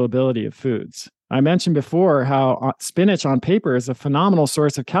bioavailability of foods. I mentioned before how spinach on paper is a phenomenal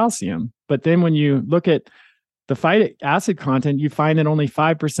source of calcium, but then when you look at the phytic acid content, you find that only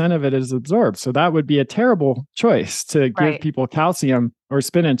 5% of it is absorbed. So that would be a terrible choice to give people calcium or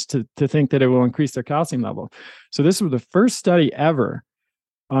spinach to think that it will increase their calcium level. So this was the first study ever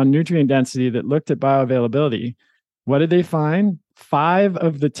on nutrient density that looked at bioavailability. What did they find? 5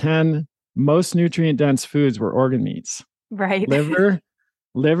 of the 10 most nutrient dense foods were organ meats. Right.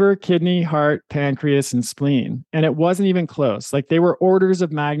 Liver, kidney, heart, pancreas, and spleen. And it wasn't even close. Like they were orders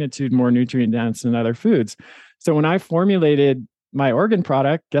of magnitude more nutrient dense than other foods. So when I formulated my organ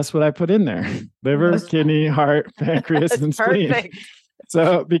product, guess what I put in there? Liver, kidney, heart, pancreas, and spleen. Perfect.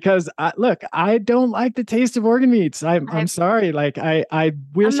 So because I don't like the taste of organ meats. I'm sorry. Like I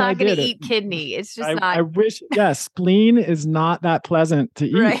wish I did. I'm not going to eat kidney. It's just not. I wish. Yeah, spleen is not that pleasant to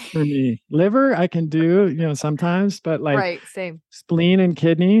eat for me. Liver I can do, sometimes, but like same. Spleen and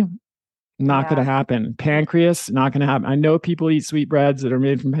kidney, not going to happen. Pancreas, not going to happen. I know people eat sweetbreads that are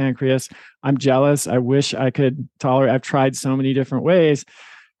made from pancreas. I'm jealous. I wish I could tolerate. I've tried so many different ways.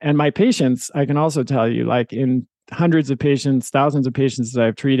 And my patients, I can also tell you, like in hundreds of patients, thousands of patients that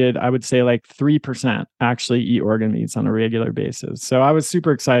I've treated, I would say like 3% actually eat organ meats on a regular basis. So I was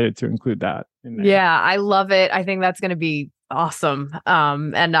super excited to include that in there. Yeah, I love it. I think that's going to be awesome.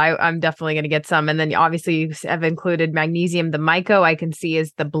 And I'm definitely going to get some. And then obviously you have included magnesium. The myco I can see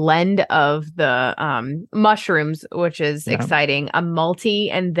is the blend of the mushrooms, which is exciting. A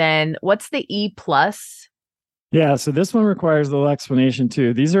multi, and then what's the E+? Yeah, so this one requires a little explanation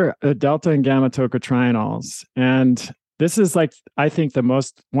too. These are delta and gamma tocotrienols. And this is like, I think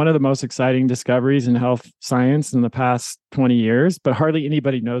one of the most exciting discoveries in health science in the past 20 years, but hardly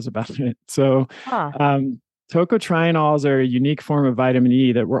anybody knows about it. So tocotrienols are a unique form of vitamin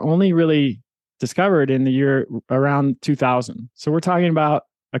E that were only really discovered in the year around 2000. So we're talking about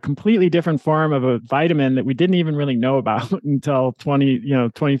a completely different form of a vitamin that we didn't even really know about until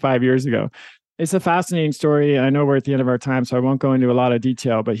 25 years ago. It's a fascinating story. I know we're at the end of our time, so I won't go into a lot of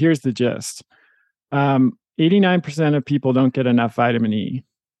detail, but here's the gist. 89% of people don't get enough vitamin E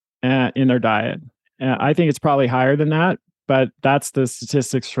in their diet. I think it's probably higher than that, but that's the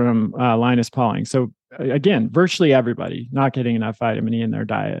statistics from Linus Pauling. So again, virtually everybody not getting enough vitamin E in their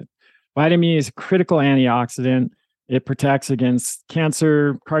diet. Vitamin E is a critical antioxidant. It protects against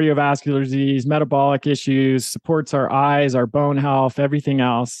cancer, cardiovascular disease, metabolic issues, supports our eyes, our bone health, everything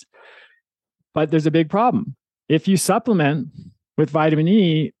else. But there's a big problem. If you supplement with vitamin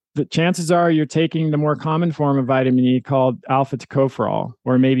E, the chances are you're taking the more common form of vitamin E called alpha tocopherol,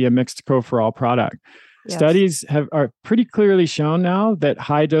 or maybe a mixed tocopherol product. Yes. Studies are pretty clearly shown now that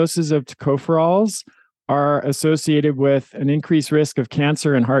high doses of tocopherols are associated with an increased risk of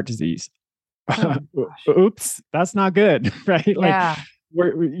cancer and heart disease. Oops, that's not good, right? Yeah.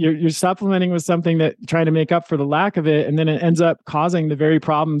 You're supplementing with something that trying to make up for the lack of it, and then it ends up causing the very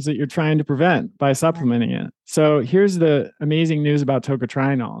problems that you're trying to prevent by supplementing it. So here's the amazing news about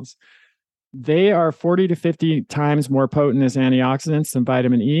tocotrienols. They are 40 to 50 times more potent as antioxidants than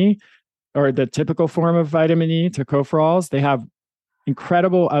vitamin E, or the typical form of vitamin E, tocopherols. They have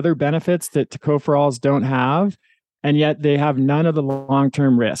incredible other benefits that tocopherols don't have, and yet they have none of the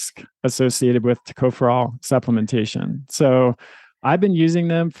long-term risk associated with tocopherol supplementation. So I've been using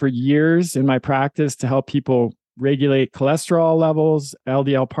them for years in my practice to help people regulate cholesterol levels,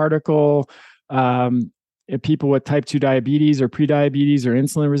 LDL particle, people with type 2 diabetes or prediabetes or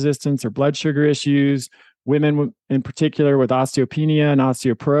insulin resistance or blood sugar issues, women in particular with osteopenia and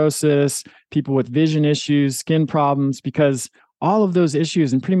osteoporosis, people with vision issues, skin problems, because all of those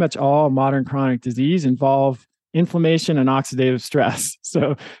issues and pretty much all modern chronic disease involve inflammation and oxidative stress.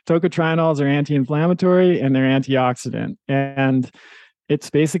 So tocotrienols are anti-inflammatory and they're antioxidant. And it's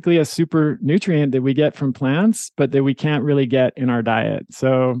basically a super nutrient that we get from plants, but that we can't really get in our diet.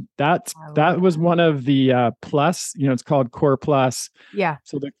 So that was one of the plus, it's called Core Plus. Yeah.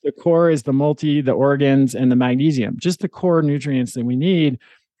 So the core is the multi, the organs, and the magnesium, just the core nutrients that we need.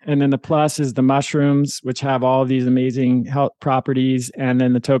 And then the plus is the mushrooms, which have all of these amazing health properties, and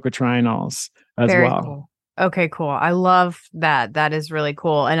then the tocotrienols as Very well. Cool. Okay, cool. I love that. That is really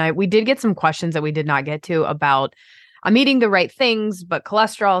cool. And we did get some questions that we did not get to about I'm eating the right things, but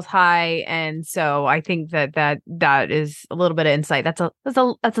cholesterol is high. And so I think that is a little bit of insight. That's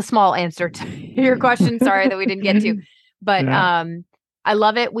a small answer to your question. Sorry that we didn't get to, but I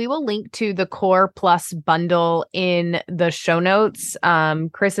love it. We will link to the Core Plus bundle in the show notes.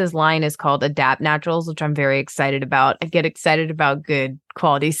 Chris's line is called Adapt Naturals, which I'm very excited about. I get excited about good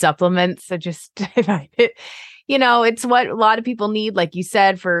quality supplements. So just find it, it's what a lot of people need, like you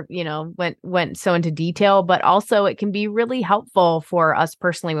said, for, went so into detail, but also it can be really helpful for us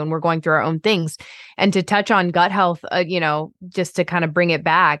personally when we're going through our own things. And to touch on gut health, just to kind of bring it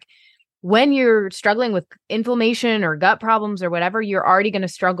back, when you're struggling with inflammation or gut problems or whatever, you're already going to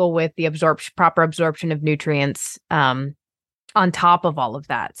struggle with the proper absorption of nutrients on top of all of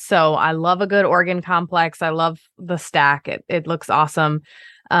that. So I love a good organ complex. I love the stack. It looks awesome.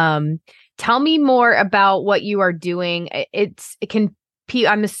 Tell me more about what you are doing.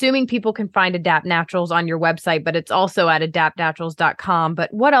 I'm assuming people can find Adapt Naturals on your website, but it's also at adaptnaturals.com.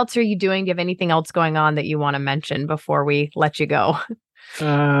 But what else are you doing? Do you have anything else going on that you want to mention before we let you go?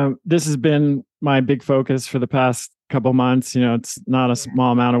 This has been my big focus for the past couple months. It's not a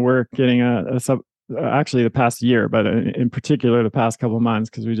small amount of work getting actually the past year, but in particular the past couple of months,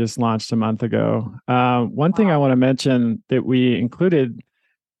 because we just launched a month ago. One thing I want to mention that we included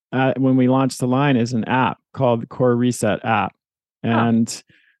when we launched the line is an app called the Core Reset app. And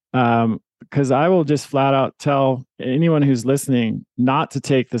because I will just flat out tell anyone who's listening not to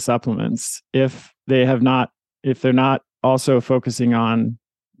take the supplements if they're not also focusing on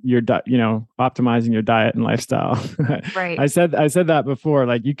your optimizing your diet and lifestyle. Right. I said that before,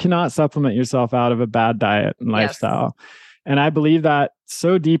 like you cannot supplement yourself out of a bad diet and lifestyle. And I believe that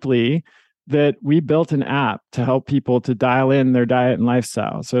so deeply that we built an app to help people to dial in their diet and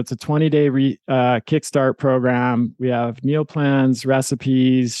lifestyle. So it's a 20-day kickstart program. We have meal plans,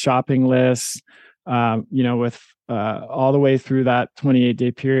 recipes, shopping lists, with all the way through that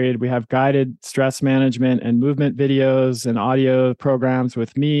 28-day period. We have guided stress management and movement videos and audio programs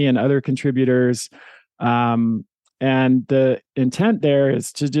with me and other contributors. And the intent there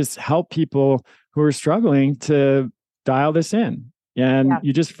is to just help people who are struggling to dial this in. And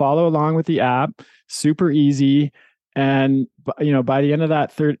you just follow along with the app, super easy. And, by the end of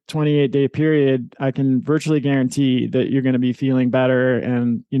that 28-day period, I can virtually guarantee that you're going to be feeling better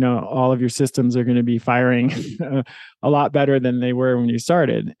and, all of your systems are going to be firing a lot better than they were when you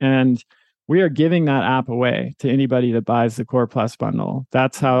started. And we are giving that app away to anybody that buys the Core Plus bundle.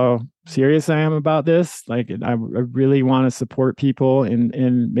 That's how serious I am about this. Like, I really want to support people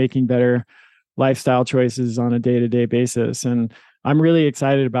in making better lifestyle choices on a day-to-day basis. And I'm really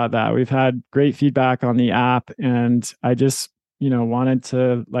excited about that. We've had great feedback on the app, and I just, wanted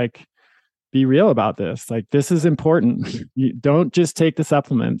to be real about this. Like, this is important. You don't just take the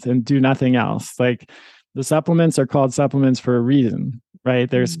supplements and do nothing else. Like, the supplements are called supplements for a reason, right?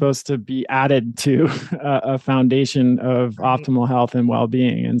 They're supposed to be added to a foundation of optimal health and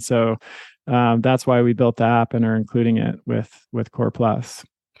well-being. And so that's why we built the app and are including it with Core Plus.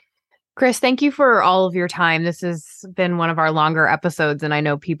 Chris, thank you for all of your time. This has been one of our longer episodes, and I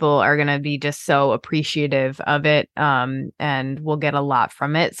know people are going to be just so appreciative of it, and we'll get a lot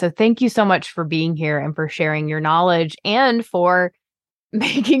from it. So thank you so much for being here and for sharing your knowledge and for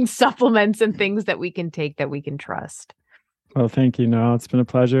making supplements and things that we can take that we can trust. Well, thank you, Noelle. It's been a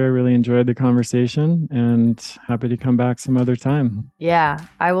pleasure. I really enjoyed the conversation and happy to come back some other time. Yeah,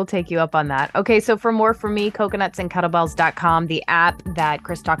 I will take you up on that. Okay, so for more from me, coconutsandkettlebells.com. The app that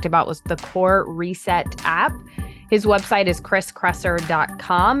Chris talked about was the Core Reset app. His website is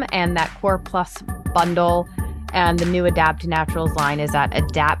chriskresser.com, and that Core Plus bundle and the new Adapt Naturals line is at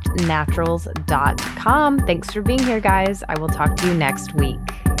adaptnaturals.com. Thanks for being here, guys. I will talk to you next week.